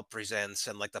Outall presents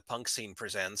and like the punk scene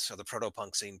presents or the proto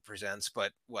punk scene presents.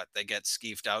 But what they get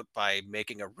skeeved out by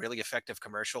making a really effective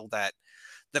commercial that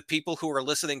the people who are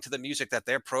listening to the music that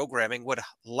they're programming would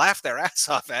laugh their ass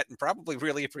off at and probably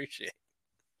really appreciate.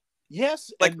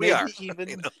 Yes, Like and we are, maybe even,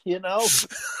 it's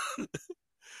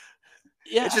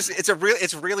yeah. just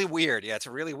it's really weird. Yeah, it's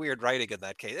a really weird writing in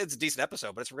that case. It's a decent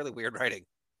episode, but it's really weird writing.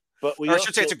 But we Or I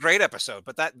should say also it's a great episode,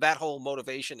 but that whole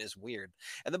motivation is weird.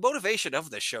 And the motivation of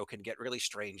this show can get really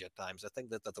strange at times. I think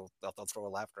that they'll throw a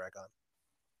laugh track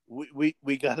on.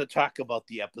 we got to talk about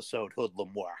the episode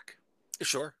Hoodlum Rock.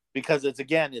 Sure. Because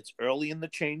it's early in the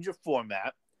change of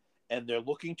format, and they're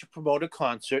looking to promote a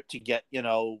concert to get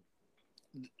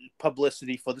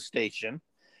publicity for the station.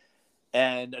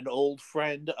 And an old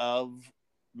friend of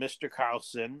Mr.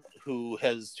 Carlson, who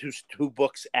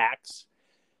books acts,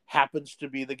 happens to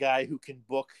be the guy who can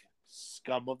book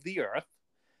Scum of the Earth,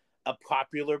 a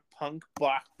popular punk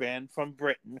rock band from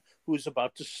Britain who's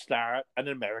about to start an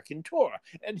American tour,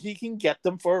 and he can get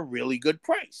them for a really good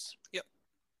price. Yep.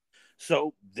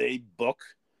 So they book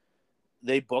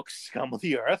Scum of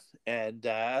the Earth and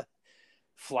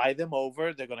fly them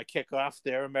over. They're going to kick off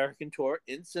their American tour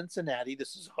in Cincinnati.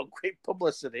 This is all great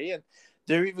publicity, and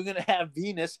they're even going to have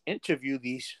Venus interview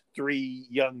these 3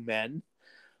 young men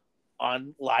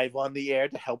live on the air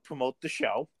to help promote the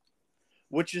show,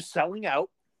 which is selling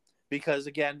out. Because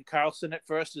again, Carlson at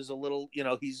first is a little,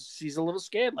 he's a little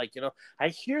scared. Like, I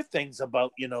hear things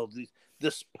about,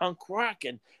 this punk rock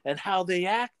and how they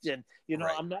act, and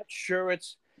Right. I'm not sure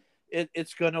it's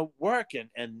going to work.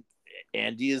 And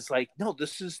Andy is like, no,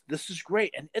 this is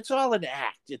great, and it's all an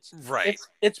act. It's Right.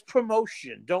 it's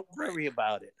promotion. Don't worry Right.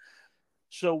 about it.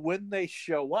 So when they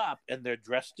show up and they're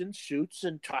dressed in suits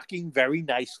and talking very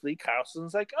nicely,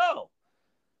 Carlson's like, oh.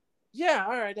 Yeah,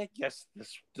 all right, I guess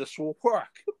this will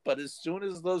work. But as soon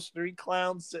as those 3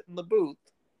 clowns sit in the booth,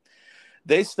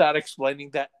 they start explaining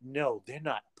that no, they're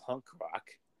not punk rock.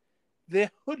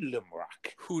 They're hoodlum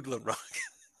rock. Hoodlum Rock.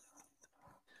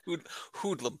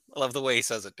 Hoodlum. I love the way he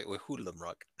says it too. Hoodlum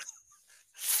Rock.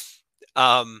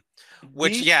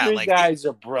 Which These yeah, 3 like guys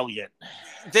are brilliant.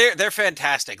 they're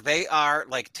fantastic. They are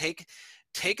like take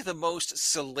the most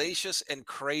salacious and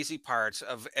crazy parts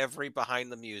of every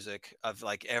behind the music of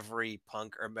like every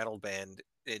punk or metal band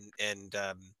and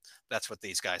that's what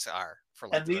these guys are for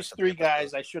like And the these rest of the 3 episode.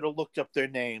 guys, I should have looked up their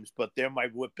names, but they're my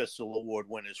Whip Pistol Award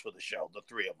winners for the show, the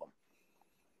 3 of them.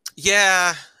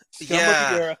 Yeah. Scum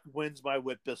of the Earth wins my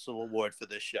Whip Pistol Award for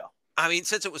this show. I mean,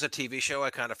 since it was a TV show, I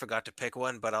kind of forgot to pick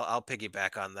one, but I'll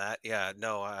piggyback on that. Yeah,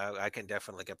 no, I can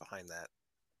definitely get behind that.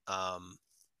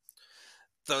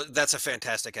 So that's a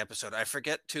fantastic episode. I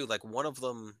forget too, like one of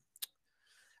them,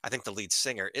 I think the lead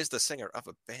singer is the singer of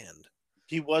a band.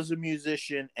 He was a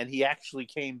musician, and he actually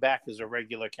came back as a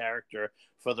regular character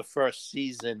for the first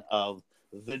season of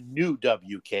the new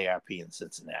WKRP in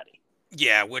Cincinnati.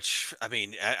 Yeah, which I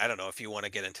mean, I don't know if you want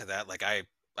to get into that. Like I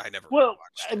never really Well,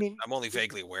 watched I it. mean, I'm only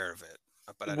vaguely aware of it,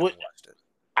 but I never what watched it.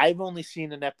 I've only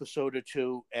seen an episode or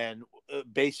 2, and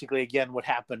basically, again, what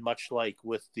happened, much like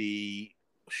with the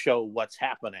show What's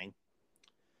Happening,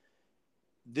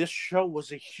 this show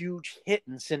was a huge hit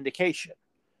in syndication.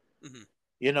 Mhm.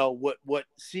 What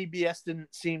CBS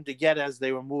didn't seem to get as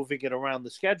they were moving it around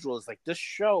the schedule is like this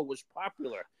show was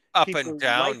popular. Up People and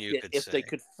down, liked you it could if they say.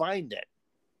 could find it.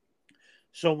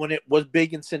 So when it was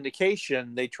big in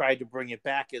syndication, they tried to bring it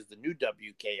back as the new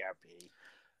WKRP.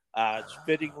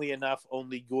 Fittingly enough,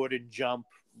 only Gordon Jump,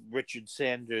 Richard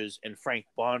Sanders, and Frank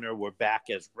Bonner were back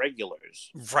as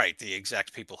regulars. Right, the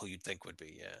exact people who you'd think would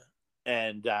be. Yeah.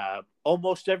 And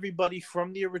almost everybody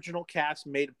from the original cast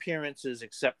made appearances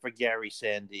except for Gary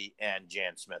Sandy and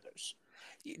Jan Smithers.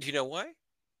 Do you know why?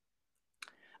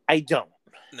 I don't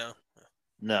No.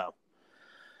 know.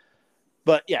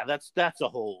 But yeah, that's a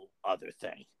whole other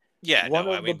thing. Yeah, One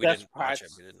no. I of the mean, we didn't best watch it.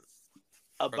 parts We didn't.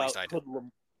 Or at least about I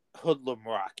didn't. Hoodlum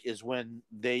Rock is when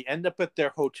they end up at their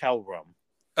hotel room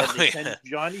and Oh they yeah. send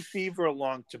Johnny Fever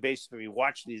along to basically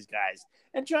watch these guys,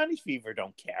 and Johnny Fever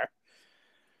don't care.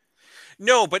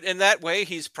 No, but in that way,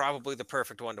 he's probably the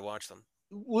perfect one to watch them.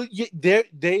 Well,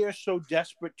 they are so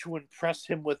desperate to impress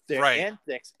him with their Right.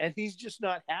 antics, and he's just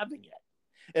not having it.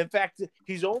 In fact,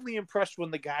 he's only impressed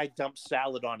when the guy dumps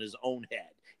salad on his own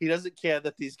head. He doesn't care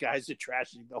that these guys are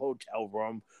trashing the hotel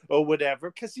room or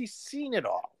whatever because he's seen it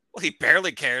all. Well, he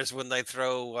barely cares when they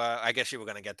throw. I guess you were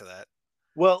going to get to that.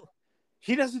 Well,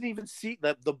 he doesn't even see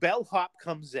that the bellhop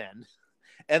comes in,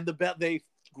 and they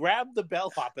grab the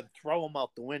bellhop and throw him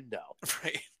out the window.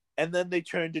 Right. And then they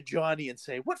turn to Johnny and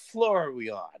say, "What floor are we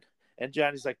on?" And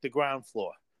Johnny's like, "The ground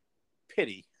floor."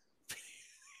 Pity.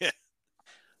 Yeah.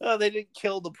 Oh, they didn't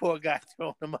kill the poor guy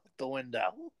throwing him out the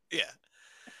window. Yeah.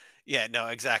 Yeah, no,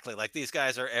 exactly. Like these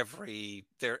guys are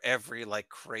they're every like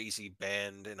crazy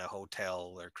band in a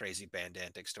hotel or crazy band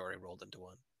antic story rolled into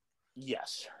one.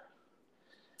 Yes.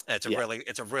 And Yeah.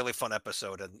 it's a really fun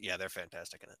episode, and yeah, they're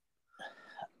fantastic in it.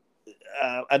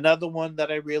 Another one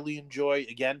that I really enjoy,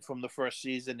 again from the first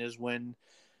season, is when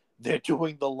they're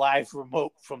doing the live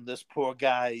remote from this poor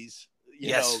guy's,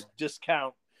 Yes.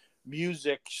 discount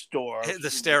music store.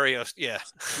 The stereo, yeah.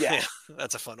 Yeah.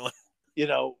 That's a fun one.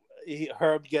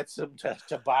 Herb gets him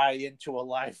to buy into a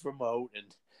live remote,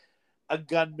 and a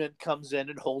gunman comes in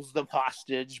and holds them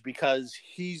hostage because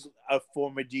he's a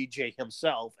former DJ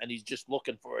himself, and he's just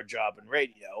looking for a job in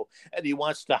radio, and he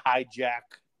wants to hijack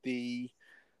the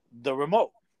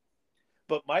remote.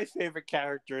 But my favorite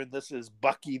character in this is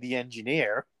Bucky the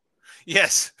engineer.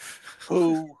 Yes.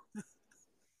 Who,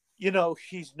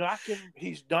 he's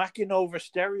knocking over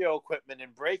stereo equipment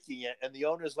and breaking it, and the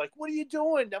owner's like, "What are you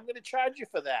doing? I'm going to charge you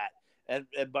for that." And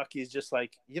Bucky's just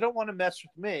like, "You don't want to mess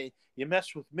with me. You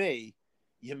mess with me,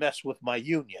 you mess with my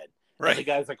union." Right. And the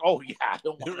guy's like, "Oh yeah, I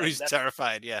don't want to." He's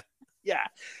terrified. Yeah. Yeah.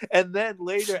 And then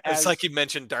later, it's like you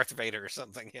mentioned Darth Vader or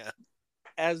something. Yeah.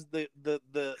 As the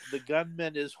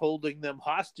gunman is holding them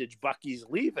hostage, Bucky's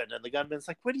leaving, and the gunman's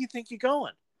like, "Where do you think you're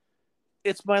going?"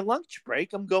 "It's my lunch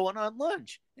break. I'm going on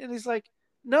lunch." And he's like,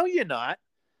 "No, you're not."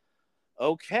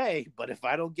 "Okay, but if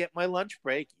I don't get my lunch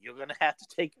break, you're going to have to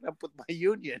take it up with my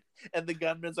union." And the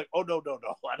gunman's like, "Oh, no. I don't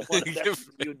want to mess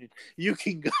with the union. You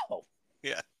can go."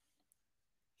 Yeah.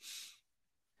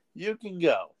 You can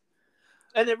go.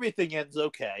 And everything ends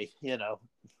okay,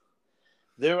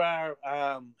 There are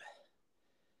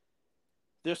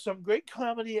there's some great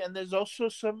comedy, and there's also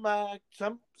some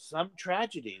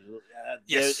tragedy.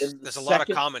 Yes. There's a lot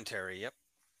of commentary. Yep.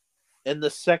 In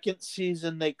the second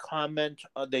season, they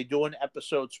do an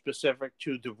episode specific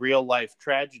to the real life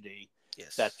tragedy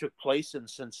that took place in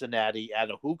Cincinnati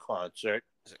at a Who concert.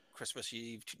 Is it Christmas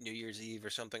Eve, New Year's Eve, or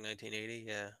something? 1980.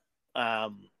 Yeah.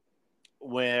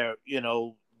 Where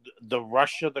the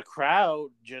rush of the crowd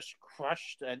just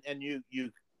crushed, and you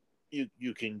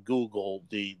can Google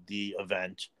the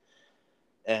event,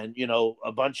 and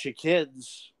a bunch of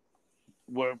kids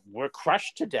were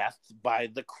crushed to death by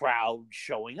the crowd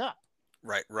showing up.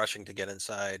 Right, rushing to get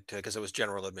inside because it was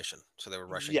general admission, so they were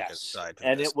rushing to get inside.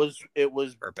 And it was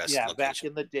location. Back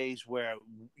in the days where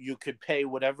you could pay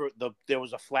whatever there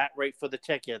was a flat rate for the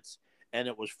tickets, and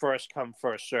it was first come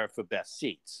first serve for best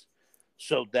seats.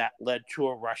 So that led to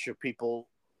a rush of people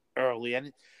early,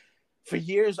 and for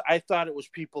years I thought it was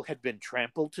people had been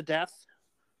trampled to death,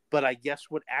 but I guess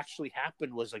what actually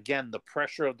happened was, again, the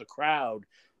pressure of the crowd.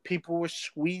 People were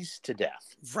squeezed to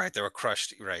death. Right, they were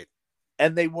crushed. Right.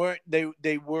 And they weren't.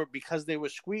 They were, because they were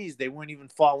squeezed. They weren't even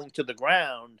falling to the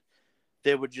ground.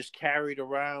 They were just carried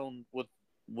around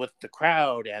with the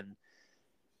crowd, and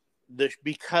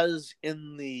because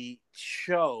in the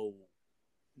show,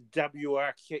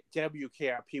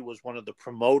 WKRP was one of the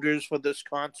promoters for this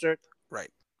concert. Right.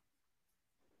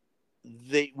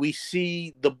 We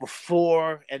see the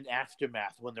before and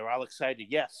aftermath when they're all excited.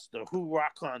 Yes, the Who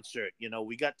Rock concert.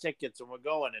 We got tickets and we're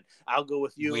going, and I'll go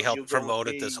with you. We and help you promote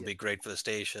it. This will be great for the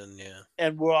station. Yeah.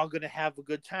 And we're all going to have a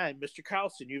good time. Mr.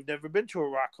 Carlson, you've never been to a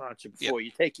rock concert before. Yep.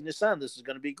 You're taking your son. This is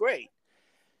going to be great.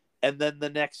 And then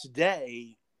the next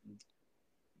day,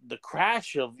 the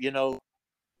crash of,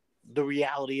 the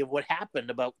reality of what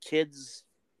happened about kids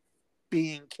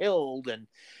being killed, and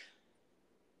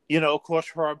Of course,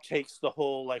 Herb takes the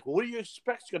whole, like, well, what do you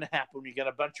expect's going to happen when you get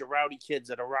a bunch of rowdy kids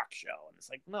at a rock show? And it's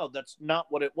like, no, that's not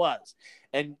what it was.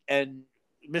 And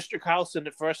Mr. Carlson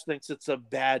at first thinks it's a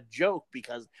bad joke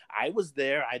because I was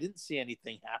there. I didn't see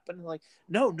anything happen. Like,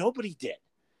 no, nobody did.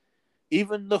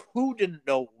 Even the Who didn't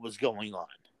know what was going on.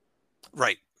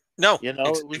 Right. No, It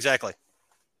was, exactly.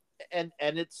 And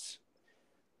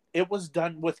it was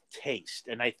done with taste.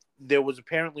 And there was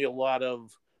apparently a lot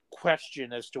of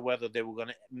question as to whether they were going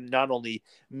to not only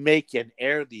make and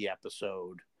air the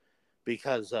episode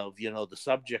because of the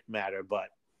subject matter, but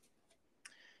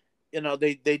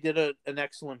they did an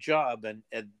excellent job, and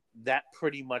that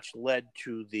pretty much led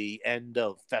to the end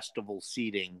of festival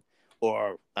seating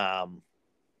or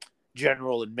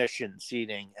general admission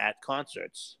seating at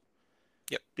concerts.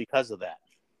 Yep. Because of that.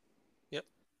 Yep.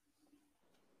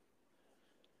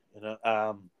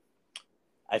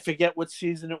 I forget what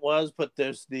season it was, but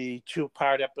there's the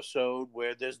 2-part episode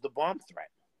where there's the bomb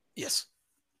threat. Yes.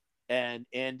 And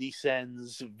Andy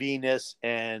sends Venus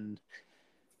and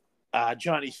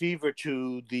Johnny Fever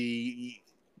to the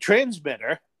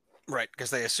transmitter. Right, because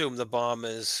they assume the bomb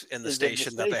is in the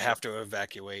station that they have to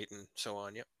evacuate and so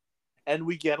on. Yep. And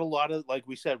we get a lot of, like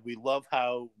we said, we love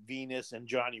how Venus and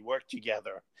Johnny work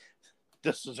together.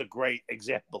 This is a great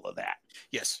example of that.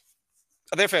 Yes.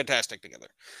 They're fantastic together.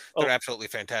 They're absolutely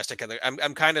fantastic together.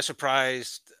 I'm kind of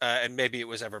surprised, and maybe it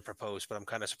was ever proposed, but I'm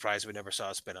kind of surprised we never saw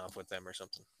a spinoff with them or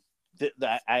something.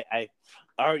 I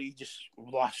already just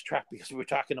lost track because we were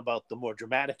talking about the more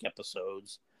dramatic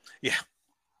episodes. Yeah.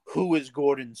 Who is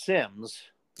Gordon Sims?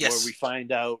 Yes. Where we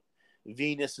find out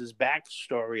Venus's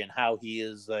backstory and how he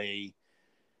is a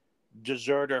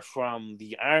deserter from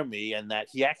the army and that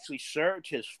he actually served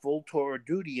his full tour of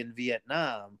duty in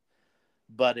Vietnam,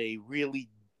 but a really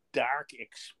dark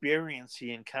experience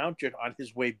he encountered on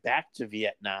his way back to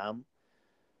Vietnam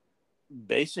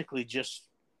basically just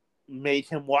made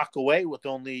him walk away with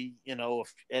only,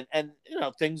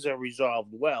 things are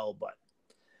resolved well, but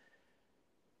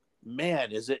man,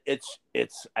 it's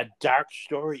a dark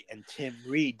story, and Tim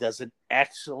Reed does an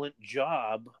excellent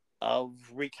job of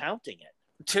recounting it.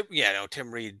 Tim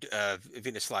Reed,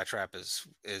 Venus Flytrap is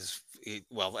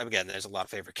well, again, there's a lot of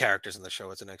favorite characters in the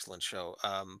show. It's an excellent show.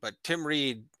 But Tim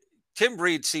Reed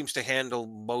seems to handle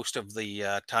most of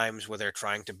the times where they're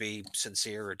trying to be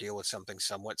sincere or deal with something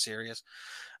somewhat serious.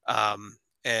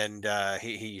 And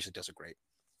he usually does it great.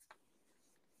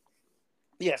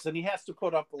 Yes, and he has to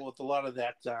put up with a lot of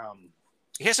that.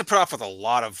 He has to put up with a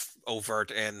lot of overt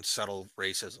and subtle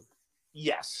racism.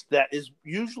 Yes, that is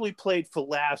usually played for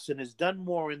laughs and is done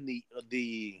more in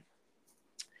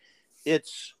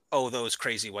it's those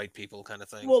crazy white people kind of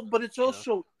thing. Well, but it's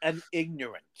also an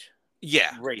ignorant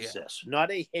racist, not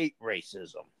a hate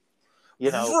racism.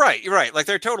 Right. Like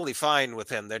they're totally fine with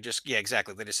him. They're just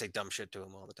exactly. They just say dumb shit to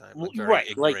him all the time. Like, very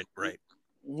ignorant, right.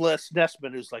 Les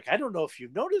Nessman is like, I don't know if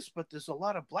you've noticed, but there's a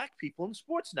lot of black people in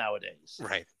sports nowadays.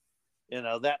 Right.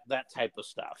 That type of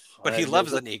stuff. But he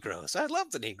loves the Negroes. I love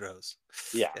the Negroes.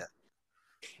 Yeah.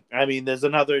 I mean, there's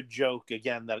another joke,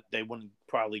 again, that they wouldn't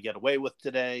probably get away with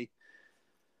today.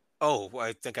 Oh,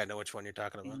 I think I know which one you're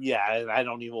talking about. Yeah, I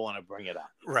don't even want to bring it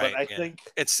up. Right. But I think...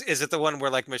 Is it the one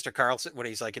where, like, Mr. Carlson, when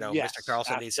he's like, yes, Mr.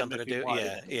 Carlson needs something to do?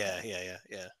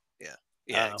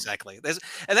 Yeah, exactly. That's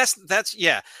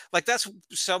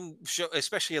some show,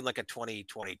 especially in like a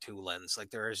 2022 lens. Like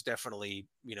there is definitely,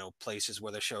 places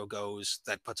where the show goes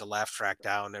that puts a laugh track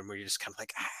down and where you're just kind of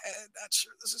like, I'm not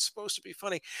sure this is supposed to be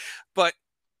funny. But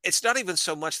it's not even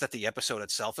so much that the episode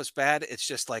itself is bad. It's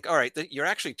just like, all right, you're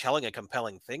actually telling a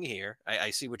compelling thing here. I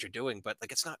see what you're doing, but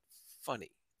like, it's not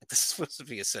funny. This is supposed to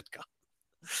be a sitcom.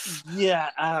 Yeah,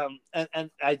 and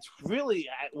I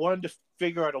wanted to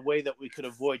figure out a way that we could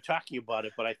avoid talking about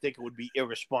it, but I think it would be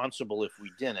irresponsible if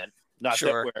we didn't. Not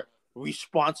that we're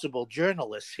responsible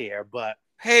journalists here, but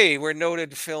hey, we're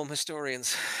noted film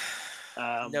historians,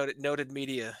 noted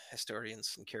media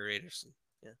historians and curators.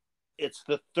 It's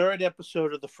the 3rd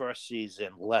episode of the 1st season,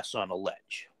 Less on a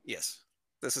Ledge. Yes.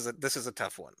 This is a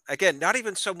tough one. Again, not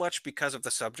even so much because of the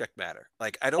subject matter.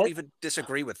 Like, I don't even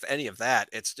disagree with any of that.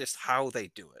 It's just how they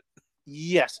do it.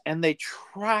 Yes, and they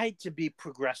tried to be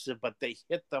progressive, but they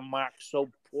hit the mark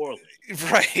so poorly.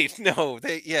 Right. No,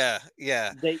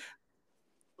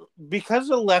 because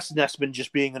of Les Nessman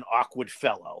just being an awkward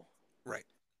fellow. Right.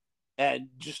 And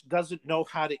just doesn't know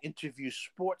how to interview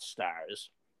sports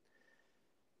stars.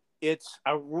 It's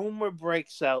a rumor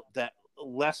breaks out that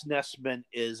Les Nessman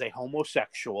is a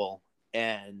homosexual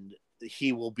and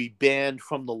he will be banned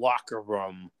from the locker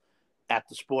room at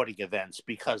the sporting events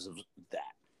because of that.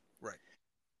 Right.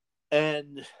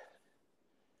 And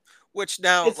Which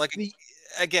now, It's like, the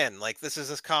again, like this is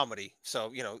this comedy,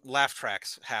 so laugh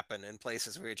tracks happen in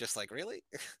places where you're just like, really?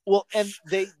 well, and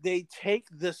they take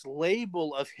this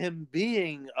label of him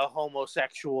being a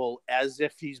homosexual as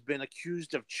if he's been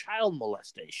accused of child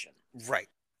molestation. Right.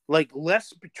 Like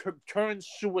Les turns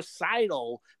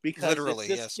suicidal because if Literally,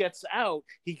 this yes. gets out,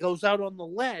 he goes out on the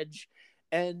ledge,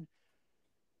 and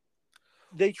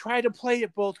they try to play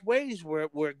it both ways. Where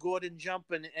Gordon Jump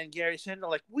and Gary Sandler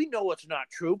like, we know it's not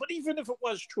true, but even if it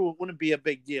was true, it wouldn't be a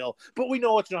big deal. But we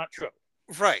know it's not true.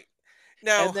 Right. And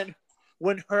Now, then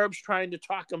when Herb's trying to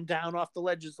talk him down off the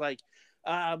ledge, is like,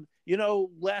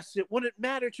 Les, it wouldn't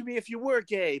matter to me if you were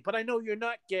gay, but I know you're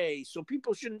not gay, so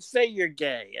people shouldn't say you're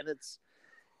gay. And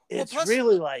well, it's plus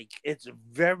really like, it's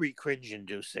very cringe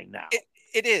inducing now.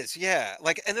 it is, yeah.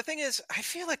 Like, and the thing is, I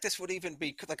feel like this would even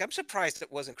be like, I'm surprised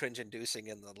it wasn't cringe inducing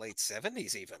in the late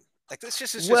 '70s, even. Like, this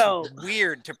just is just Well,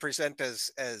 weird to present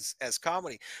as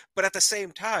comedy, but at the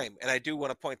same time, and I do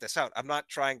want to point this out, I'm not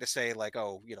trying to say like,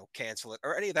 oh, cancel it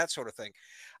or any of that sort of thing.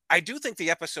 I do think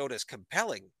the episode is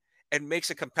compelling and makes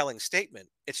a compelling statement.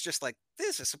 It's just like,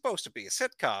 this is supposed to be a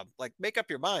sitcom. Like, make up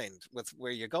your mind with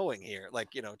where you're going here. Like,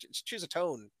 just choose a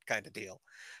tone kind of deal.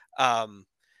 Um,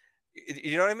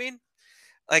 you know what I mean?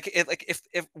 Like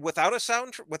if without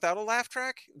a without a laugh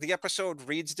track, the episode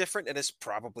reads different and it's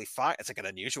probably fine. It's like an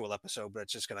unusual episode, but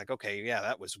it's just gonna like, okay, yeah,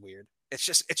 that was weird. It's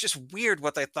just weird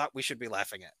what they thought we should be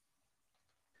laughing at.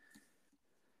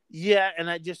 yeah, and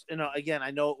I just, again,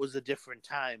 I know it was a different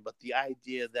time, but the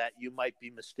idea that you might be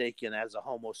mistaken as a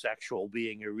homosexual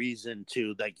being a reason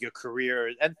to like your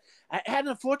career, and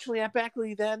unfortunately, back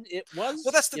then, it Well, was,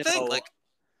 that's the thing. Like,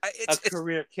 a it's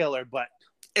career killer. But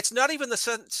it's not even the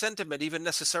sentiment, even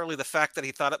necessarily the fact that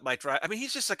he thought it might drive. I mean,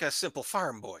 he's just like a simple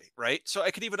farm boy, right? So I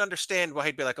could even understand why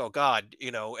he'd be like, "Oh God,"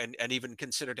 and even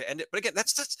consider to end it. But again,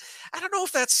 that's I don't know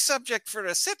if that's subject for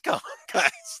a sitcom,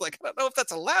 guys. Like, I don't know if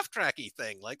that's a laugh tracky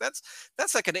thing. Like, that's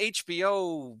like an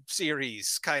HBO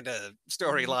series kind of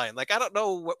storyline. Like, I don't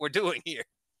know what we're doing here.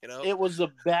 You know? it was a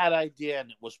bad idea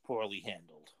and it was poorly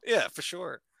handled. Yeah, for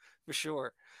sure, for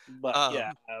sure. But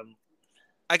yeah, Um,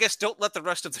 I guess don't let the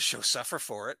rest of the show suffer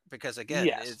for it, because again,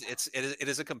 yes, it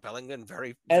is a compelling and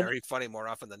very and very funny more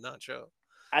often than not show.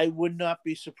 I would not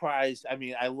be surprised. I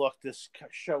mean, I looked. This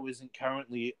show isn't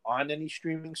currently on any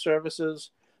streaming services,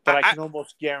 but I I can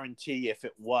almost guarantee if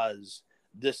it was,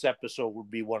 this episode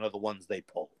would be one of the ones they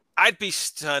pull. I'd be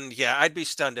stunned. Yeah, I'd be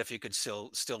stunned if you could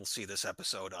still see this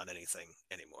episode on anything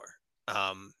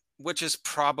anymore. Which is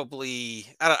probably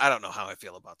I don't know how I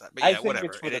feel about that, but I yeah, think it's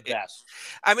whatever. for the best.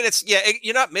 I mean,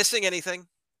 you're not missing anything.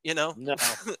 You know, No,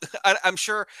 I'm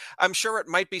sure it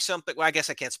might be something. Well, I guess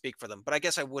I can't speak for them, but I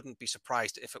guess I wouldn't be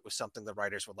surprised if it was something the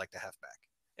writers would like to have back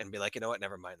and be like, you know what,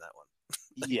 never mind that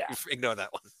one. yeah, Ignore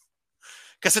that one,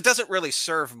 because it doesn't really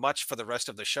serve much for the rest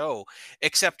of the show,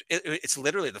 except it's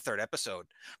literally the third episode.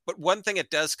 But one thing it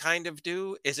does kind of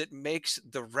do is it makes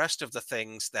the rest of the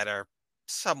things that are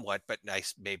somewhat but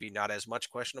nice, maybe not as much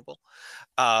questionable.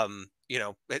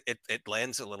 It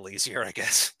lands a little easier, I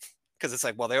guess. Because it's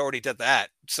like, well, they already did that,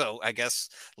 so I guess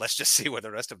let's just see where the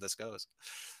rest of this goes.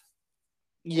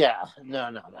 yeah.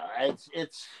 No.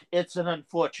 It's an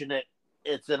unfortunate.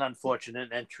 It's an unfortunate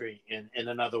entry in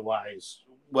an otherwise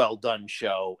well done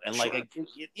show, and Sure.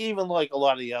 even like a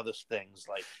lot of the other things,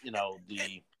 like And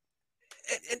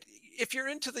if you're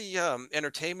into the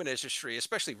entertainment industry,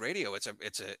 especially radio, it's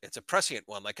a prescient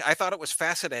one. Like, I thought it was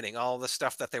fascinating, all the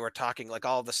stuff that they were talking, like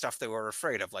all the stuff they were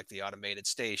afraid of, like the automated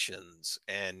stations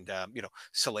and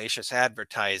salacious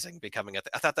advertising becoming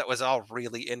I thought that was all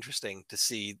really interesting to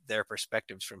see their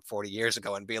perspectives from 40 years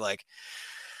ago and be like,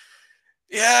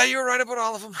 yeah, you were right about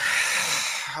all of them.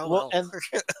 Oh well, well. and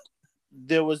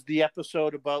there was the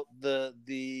episode about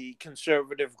the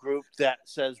conservative group that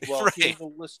says, well, Right. here's a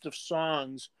list of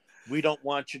songs we don't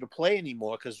want you to play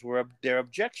anymore because they're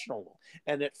objectionable.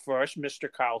 And at first,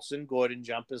 Mr. Carlson, Gordon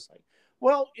Jump, is like,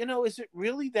 well, is it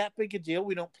really that big a deal?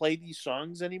 We don't play these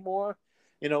songs anymore.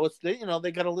 They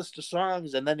got a list of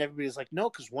songs, and then everybody's like, no,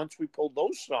 because once we pull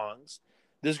those songs,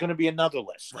 there's going to be another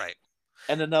list Right.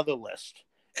 and another list.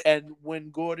 And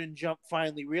when Gordon Jump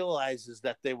finally realizes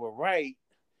that they were right,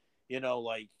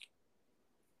 like,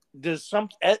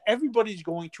 everybody's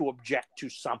going to object to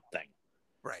something.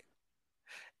 Right.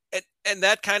 And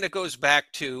that kind of goes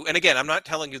back to, and again, I'm not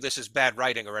telling you this is bad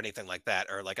writing or anything like that,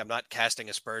 or like I'm not casting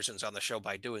aspersions on the show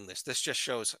by doing this. This just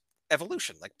shows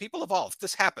evolution. Like, people evolve.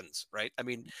 This happens, right? I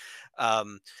mean,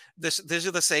 um, this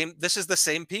is the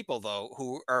same people though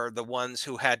who are the ones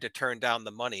who had to turn down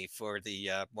the money for the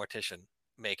mortician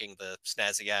making the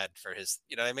snazzy ad for his.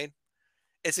 You know what I mean?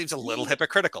 It seems a little Yeah,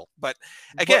 hypocritical, but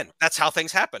but again, that's how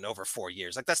things happen over 4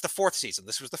 years. Like that's the fourth season.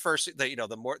 This was the first,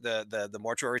 the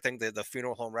mortuary thing, the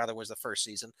funeral home rather was the first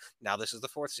season. Now this is the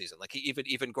fourth season. Like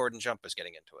even Gordon Jump is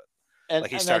getting into it. and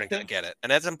Like he's I starting to think, get it,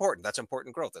 and that's important. That's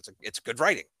important growth. It's good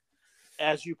writing.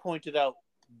 as you pointed out,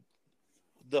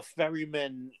 the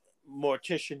ferryman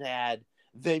mortician ad,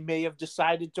 they may have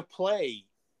decided to play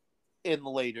in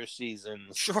later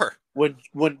seasons Sure. when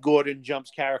Gordon Jump's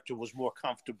character was more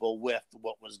comfortable with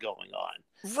what was going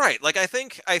on. Right. Like I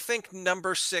think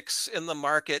number 6 in the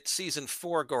market, season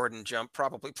 4, Gordon Jump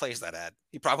probably plays that ad.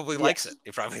 He probably likes it. Yes,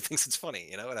 He probably thinks it's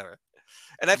funny, whatever.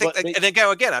 And I think, but they and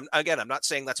again, I'm not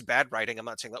saying that's bad writing. I'm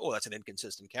not saying that, oh, that's an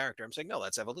inconsistent character. I'm saying no,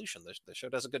 that's evolution. The show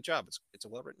does a good job. It's a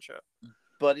well written show.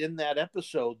 but in that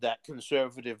episode, that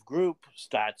conservative group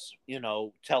starts,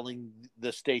 telling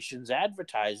the station's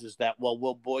advertisers that, well,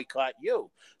 we'll boycott you.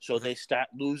 So Hmm. they start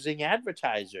losing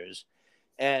advertisers.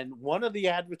 And one of the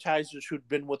advertisers who'd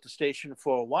been with the station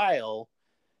for a while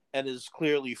and is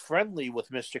clearly friendly with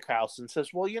Mr. Carlson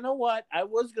says, well, you know what? I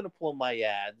was going to pull my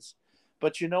ads,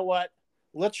 but you know what?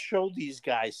 Let's show these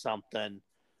guys something.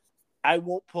 I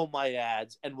won't pull my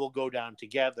ads, and we'll go down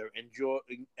together. And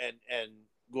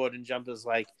Gordon Jump is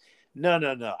like, no,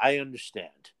 no, no. I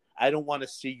understand. I don't want to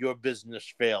see your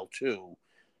business fail too.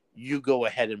 You go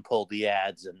ahead and pull the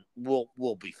ads, and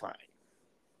we'll be fine.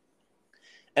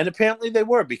 And apparently they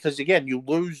were, because again,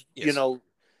 Yes.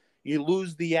 you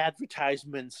lose the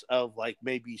advertisements of like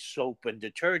maybe soap and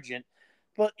detergent,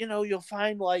 but you'll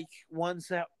find like ones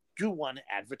that do want to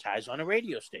advertise on a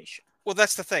radio station Well,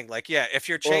 that's the thing. Like, yeah, if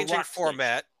you're or a changing rock station.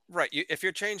 format, right? If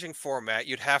you're changing format,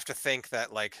 you'd have to think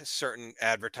that like certain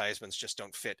advertisements just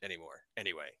don't fit anymore,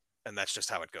 anyway, and that's just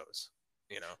how it goes.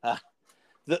 You know. Uh,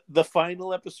 the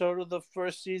final episode of the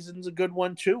first season's a good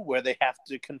one too, where they have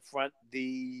to confront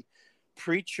the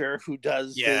preacher who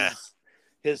does Yeah,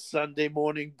 his Sunday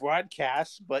morning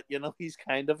broadcast, but he's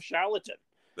kind of charlatan.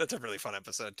 that's a really fun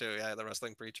episode too. Yeah, the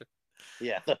wrestling preacher.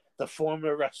 Yeah, the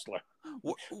former wrestler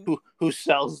Wh- who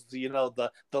sells the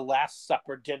Last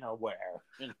Supper dinnerware.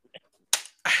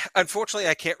 Unfortunately,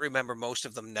 I can't remember most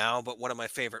of them now, but one of my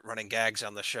favorite running gags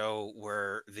on the show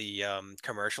were the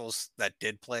commercials that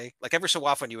did play. Like every so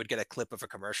often, you would get a clip of a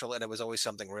commercial, and it was always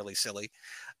something really silly.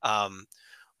 Um,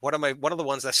 one of the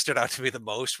ones that stood out to me the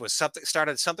most was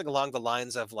something along the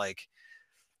lines of like,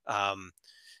 um,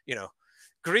 you know,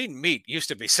 green meat used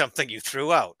to be something you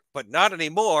threw out, but not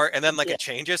anymore. And then like Yeah, it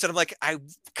changes, and I'm like, I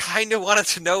kind of wanted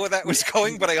to know where that was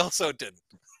going, but I also didn't.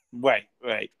 right,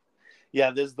 right.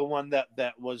 Yeah, there's the one that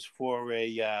was for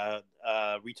a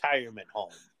retirement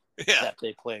home Yeah. that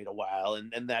they played a while,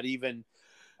 and that even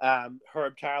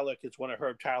Herb Tarlick is one of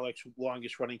Herb Tarlick's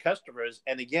longest running customers,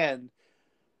 and again,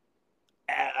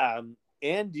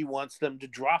 Andy wants them to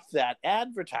drop that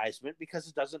advertisement because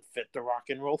it doesn't fit the rock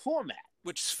and roll format.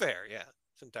 Which is fair. Yeah,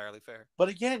 it's entirely fair. But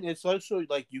again, it's also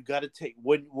like you got to take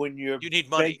when your You need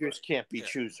money. beggars can't be Yeah.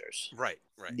 choosers. Right.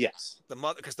 Right. Yes. The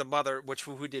mother, because the mother, which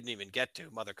we didn't even get to,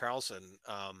 Mother Carlson,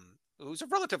 who's a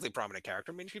relatively prominent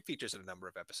character. I mean, she features in a number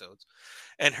of episodes,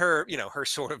 and her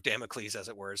sort of Damocles, as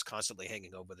it were, is constantly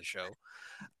hanging over the show.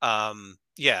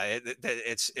 Yeah,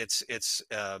 it's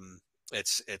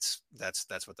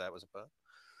that's what that was about.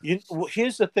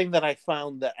 Here's the thing that I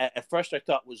found that at first I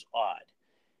thought was odd.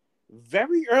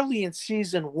 Very early in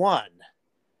season one,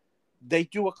 they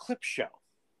do a clip show.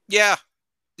 Yeah,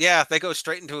 yeah, they go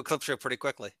straight into a clip show pretty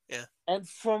quickly. Yeah. And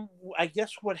from, I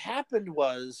guess what happened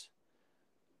was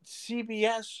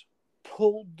CBS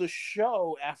pulled the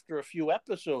show after a few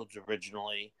episodes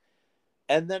originally,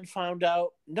 and then found out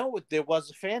no, there was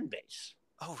a fan base.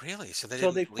 Oh, really? So they So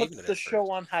didn't they believe put in it the at show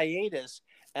first. on hiatus,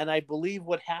 and I believe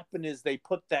what happened is they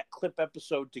put that clip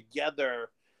episode together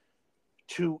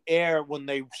to air when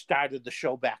they started the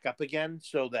show back up again,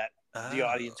 so that the Oh.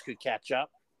 audience could catch up.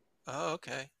 Oh,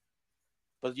 okay.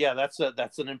 But yeah, that's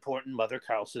an important Mother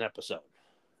Carlson episode.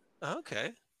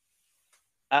 Okay.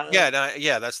 Uh, Yeah, no,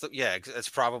 yeah, that's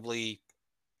probably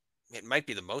it might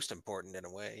be the most important in a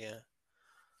way, yeah.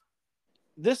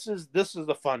 this is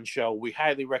a fun show. We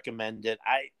highly recommend it.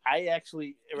 I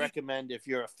actually You, recommend, if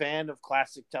you're a fan of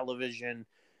classic television,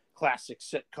 classic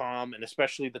sitcom, and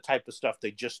especially the type of stuff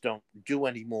they just don't do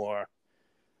anymore.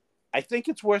 I think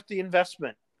it's worth the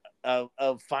investment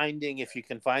of finding, if you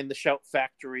can find the Shout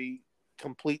Factory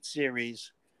complete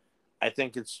series. I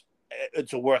think it's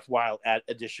a worthwhile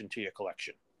addition to your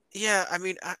collection. yeah, I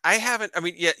mean, I haven't. I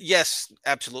mean, yeah, yes,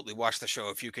 absolutely. Watch the show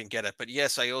if you can get it. But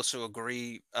yes, I also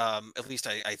agree. At least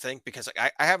I think because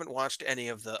I haven't watched any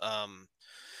of the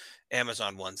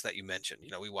Amazon ones that you mentioned.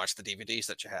 We watched the DVDs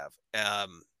that you have.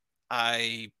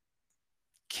 I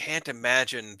can't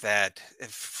imagine that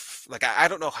if like I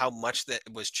don't know how much that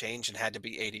was changed and had to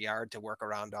be ADR to work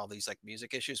around all these like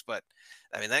music issues, but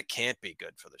I mean that can't be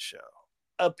good for the show.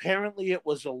 Apparently, it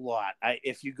was a lot.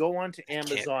 If you go onto It can't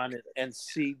be Amazon good. and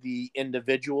see the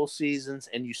individual seasons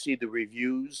and you see the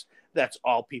reviews, that's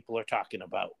all people are talking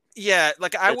about. Yeah,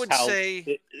 like I It's would how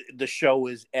say the show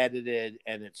is edited,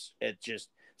 and it just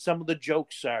some of the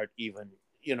jokes aren't even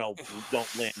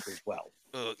don't land as well.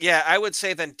 Yeah, I would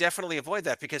say then definitely avoid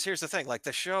that because here's the thing, like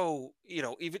the show,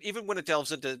 even when it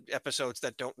delves into episodes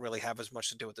that don't really have as much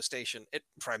to do with the station, it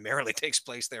primarily takes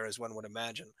place there as one would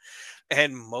imagine.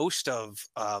 And most of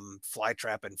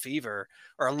Flytrap and Fever,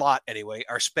 or a lot anyway,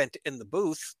 are spent in the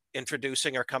booth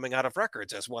introducing or coming out of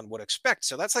records as one would expect.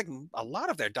 So that's like a lot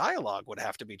of their dialogue would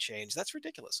have to be changed. That's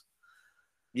ridiculous.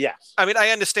 Yes. I mean, I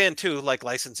understand too, like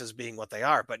licenses being what they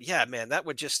are, but yeah, man, that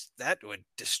would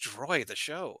destroy the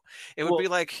show. It would be Well,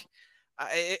 like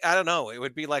I don't know. It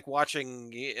would be like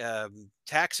watching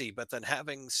Taxi, but then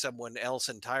having someone else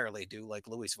entirely do like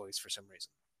Louis' voice for some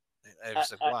reason. I I,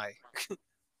 was like, I, why?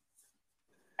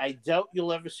 I doubt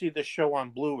you'll ever see the show on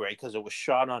Blu-ray because it was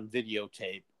shot on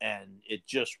videotape, and it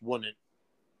just wouldn't.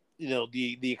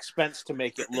 The expense to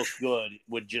make it look good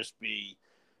would just be,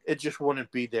 it just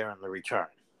wouldn't be there on the return.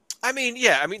 I mean,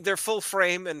 yeah, I mean they're full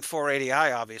frame and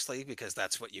 480i, obviously, because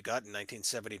that's what you got in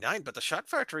 1979. But the Shot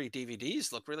Factory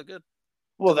DVDs look really good.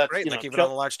 They Well, look that's great, like even on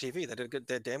a large TV, they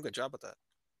did a damn good job with that.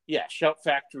 yeah, Shout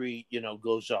Factory,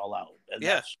 goes all out, and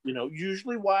Yeah, that's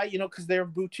usually why because they're a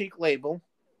boutique label.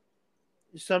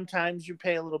 Sometimes you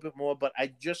pay a little bit more, but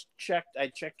I just checked. I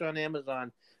checked on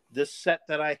Amazon. This set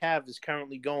that I have is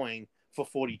currently going for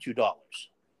 $42,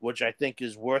 which I think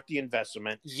is worth the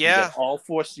investment. You get yeah, all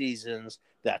four seasons.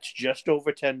 That's just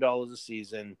over $10 a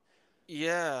season.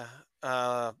 yeah.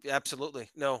 Absolutely.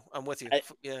 No, I'm with you. I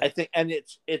Yeah, I think, and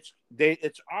it's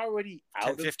already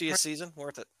out of 1050 a print. season,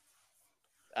 worth it.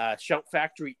 Shout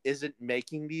Factory isn't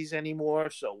making these anymore,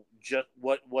 so just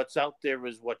what's out there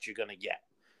is what you're gonna get.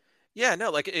 Yeah,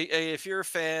 no, like if you're a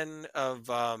fan of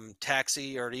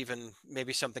Taxi or even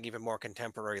maybe something even more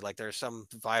contemporary, like there's some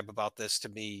vibe about this to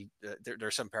me.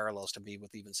 There's some parallels to me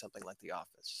with even something like The Office.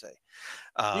 Say,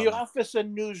 The um, Office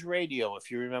and News Radio, if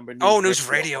you remember oh, News News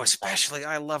Radio Radio, from the 90s. especially.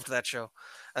 I loved that show.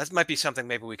 That might be something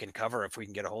maybe we can cover if we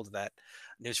can get a hold of that.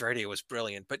 News Radio was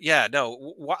brilliant. But yeah,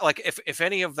 no, like if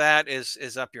any of that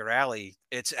is up your alley,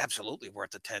 it's absolutely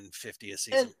worth the 1050 a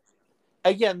season. And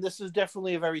again, this is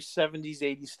definitely a very 70s,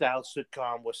 80s style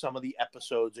sitcom where some of the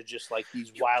episodes are just like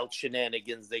these wild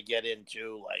shenanigans they get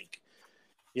into, like,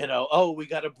 oh, we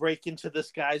got to break into this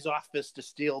guy's office to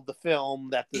steal the film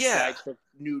that this guy Yeah, took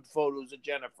nude photos of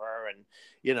Jennifer, and,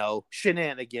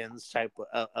 shenanigans type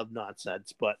of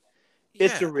nonsense. But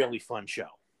it's a yeah. really fun show.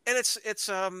 And it's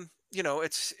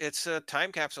a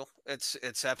time capsule.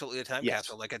 It's absolutely a time Yes.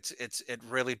 capsule. Like it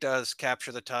really does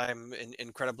capture the time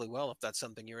incredibly well if that's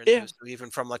something you're into. If So even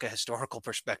from like a historical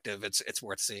perspective, it's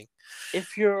worth seeing.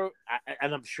 if you're,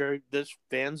 and I'm sure there's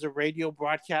fans of radio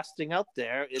broadcasting out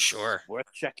there, it's Sure.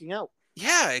 worth checking out.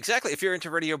 Yeah, exactly. If you're into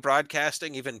radio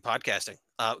broadcasting, even podcasting,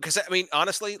 because I mean,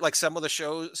 honestly, like some of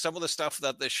the stuff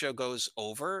that this show goes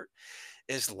over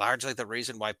is largely the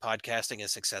reason why podcasting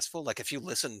is successful. Like if you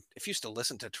still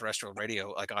listen to terrestrial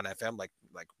radio, like on FM, like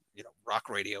rock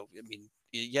radio, I mean,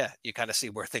 yeah, you kind of see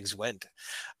where things went,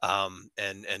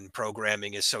 and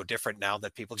programming is so different now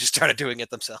that people just started doing it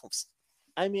themselves.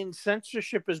 I mean,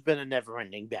 censorship has been a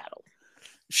never-ending battle.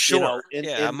 Sure, In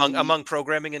yeah, the among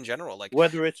programming in general, like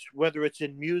whether it's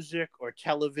in music or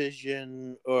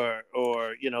television or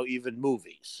even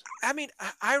movies. I mean,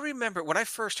 I remember when I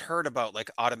first heard about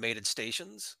like automated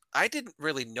stations, I didn't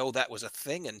really know that was a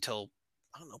thing until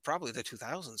I don't know, probably the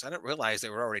 2000s. I didn't realize they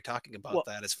were already talking about Well,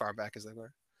 that as far back as they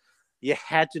were. you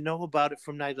had to know about it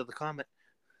from Night of the Comet.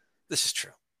 This is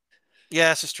true.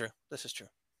 Yeah, this is true. This is true.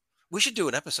 We should do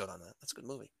an episode on that. That's a good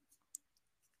movie.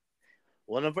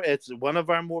 It's one of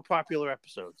our more popular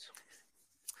episodes.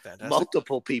 Fantastic.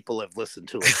 Multiple people have listened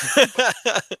to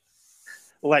it.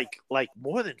 Like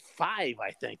more than five,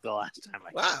 I think, the last time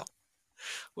I Wow. checked.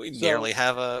 We nearly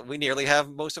have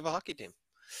most of a hockey team.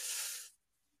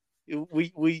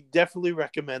 We definitely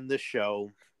recommend this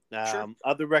show. Sure.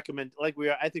 Other recommend I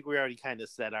think we already kind of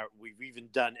said we've even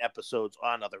done episodes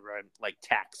on other like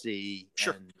Taxi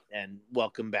Sure. and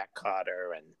Welcome Back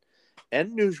Cotter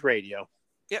and News Radio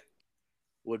Yep.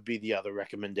 would be the other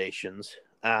recommendations.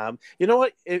 You know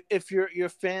what? If you're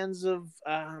fans of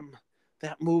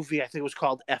that movie, I think it was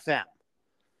called FM.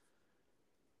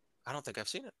 I don't think I've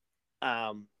seen it.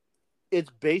 It's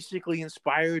basically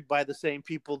inspired by the same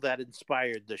people that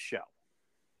inspired the show.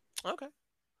 Okay.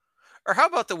 Or how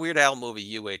about the Weird Al movie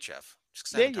UHF? Just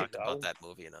because I There haven't you talked about go. that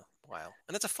movie in a while,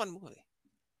 and it's a fun movie.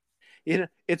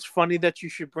 It's funny that you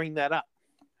should bring that up.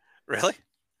 Really?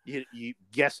 You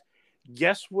guess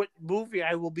what movie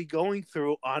I will be going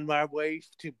through on my way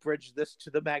to bridge this to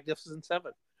the Magnificent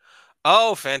Seven.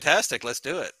 Oh, fantastic! Let's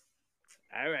do it.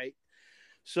 All right.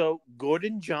 So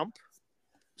Gordon Jump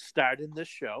starred in this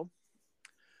show.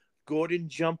 Gordon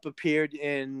Jump appeared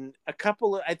in a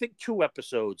couple of, I think, 2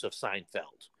 episodes of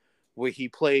Seinfeld, where he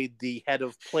played the head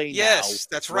of Play Now. Yes,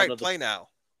 that's one right. of the Play Now.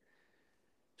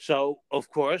 So, of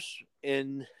course,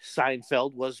 in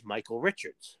Seinfeld was Michael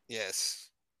Richards. Yes.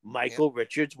 Michael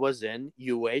Richards was in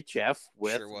UHF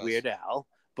with Sure was. Weird Al,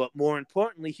 but more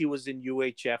importantly, he was in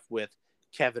UHF with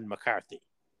Kevin McCarthy.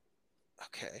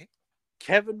 Okay.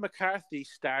 Kevin McCarthy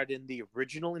starred in the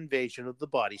original Invasion of the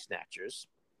Body Snatchers.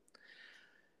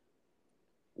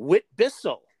 Whit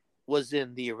Bissell was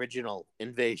in the original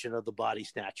Invasion of the Body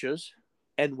Snatchers,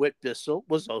 and Whit Bissell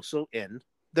was also in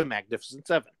The Magnificent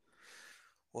Seven.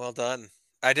 Well done.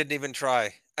 I didn't even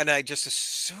try, and I just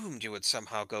assumed you would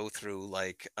somehow go through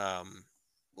like Howard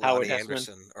Lottie Hessman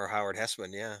Anderson or Howard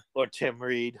Hessman. Yeah. or Tim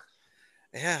Reed.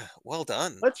 Yeah. Well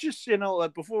done. Let's just,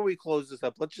 before we close this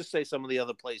up, let's just say some of the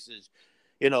other places.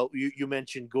 You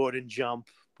mentioned Gordon Jump,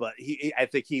 but I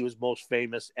think he was most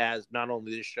famous as not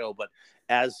only this show, but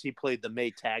as he played the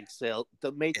Maytag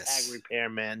Yes.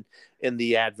 repairman in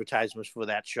the advertisements for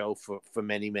that show for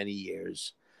many, many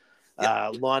years.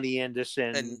 Yep. Lonnie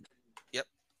Anderson, And yep.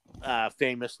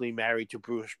 Famously married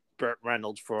to Burt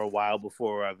Reynolds for a while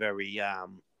before a very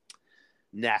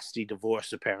nasty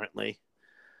divorce, apparently.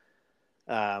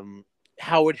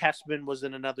 Howard Hessman was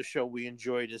in another show we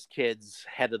enjoyed as kids,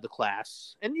 Head of the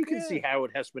Class. And you can see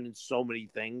Howard Hessman in so many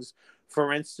things.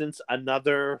 For instance,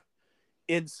 another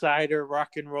insider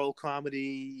rock and roll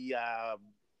comedy,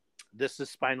 This is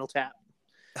Spinal Tap.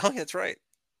 Oh, that's right.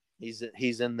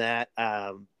 He's in that.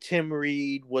 Tim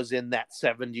Reed was in that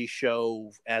 70s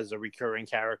show as a recurring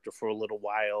character for a little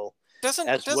while. Doesn't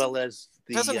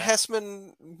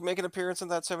Hessman make an appearance in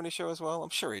that 70s show as well?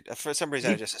 I'm sure he. For some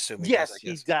reason, I just assume he yes, does.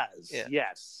 He does. Yeah.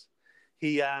 Yes,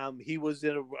 he was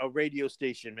in a radio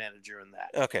station manager in that.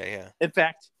 Okay, yeah. In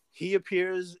fact, he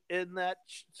appears in that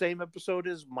same episode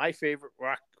as my favorite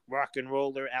rock and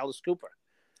roller, Alice Cooper.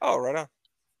 Oh, right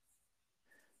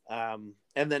on.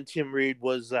 And then Tim Reed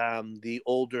was the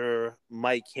older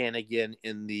Mike Hannigan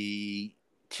in the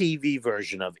TV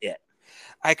version of It.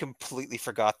 I completely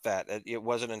forgot that. It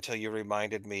wasn't until you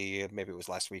reminded me, maybe it was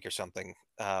last week or something.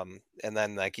 And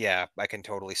then, like, yeah, I can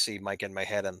totally see Mike in my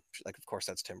head. And, like, of course,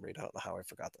 that's Tim Reed. I don't know how I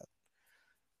forgot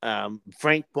that.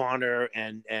 Frank Bonner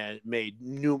and made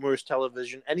numerous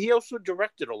television. And he also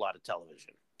directed a lot of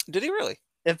television. Did he really?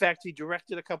 In fact, he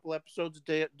directed a couple episodes of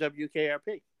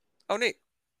WKRP. Oh, neat.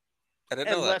 I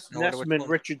didn't know that. And Les Nessman,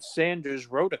 Richard Sanders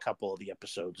wrote a couple of the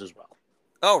episodes as well.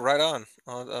 Oh, right on.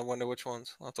 I wonder which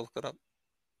ones. I'll have to look it up.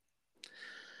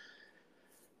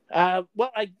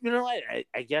 Well, I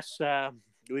guess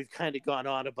we've kind of gone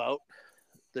on about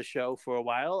the show for a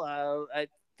while. I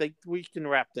think we can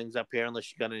wrap things up here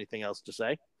unless you got anything else to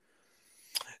say.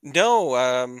 No,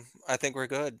 I think we're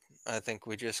good. I think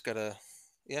we just gotta.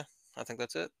 Yeah, I think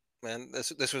that's it, man.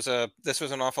 This was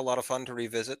an awful lot of fun to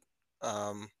revisit.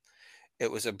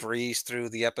 It was a breeze through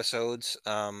the episodes.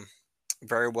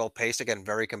 Very well paced. Again,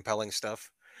 very compelling stuff.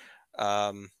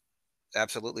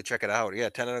 Absolutely check it out. Yeah,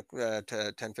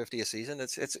 1050 a season.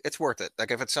 It's worth it.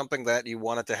 Like if it's something that you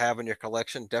wanted to have in your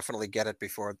collection, definitely get it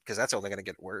before, because that's only going to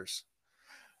get worse.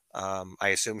 I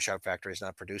assume Shout Factory is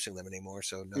not producing them anymore,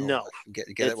 so no. Get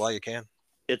it while you can.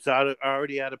 It's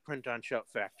already out of print on Shout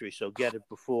Factory, so get it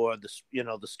before the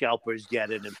scalpers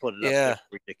get it and put it up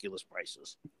for ridiculous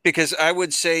prices. Because I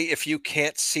would say if you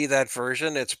can't see that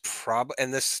version, it's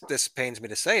and this pains me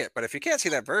to say it, but if you can't see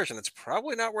that version, it's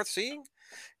probably not worth seeing.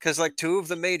 Because like 2 of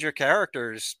the major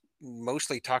characters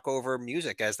mostly talk over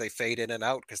music as they fade in and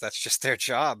out, because that's just their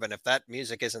job. And if that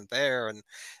music isn't there and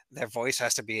their voice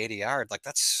has to be ADR'd, like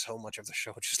that's so much of the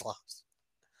show just lost.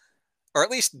 Or at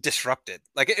least disrupted.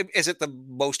 Like, is it the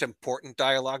most important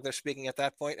dialogue they're speaking at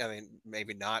that point? I mean,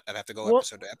 maybe not. I'd have to go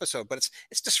episode to episode, but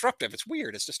it's disruptive. It's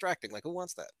weird. It's distracting. Like, who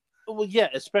wants that? Well, yeah,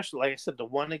 especially, like I said, the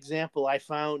one example I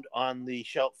found on the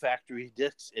Shout Factory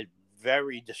discs, it's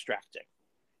very distracting.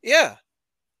 Yeah.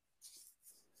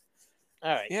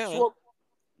 All right. Yeah. So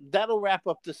that'll wrap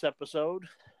up this episode.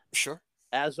 Sure.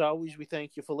 As always, we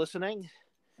thank you for listening.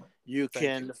 You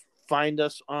can find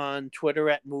us on Twitter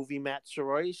at Movie Matt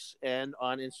Sorois and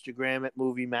on Instagram at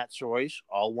Movie Matt Sorois,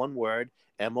 all one word,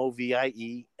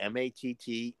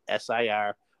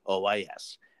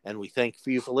 MovieMattSirois. And we thank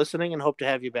you for listening and hope to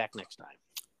have you back next time.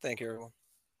 Thank you, everyone.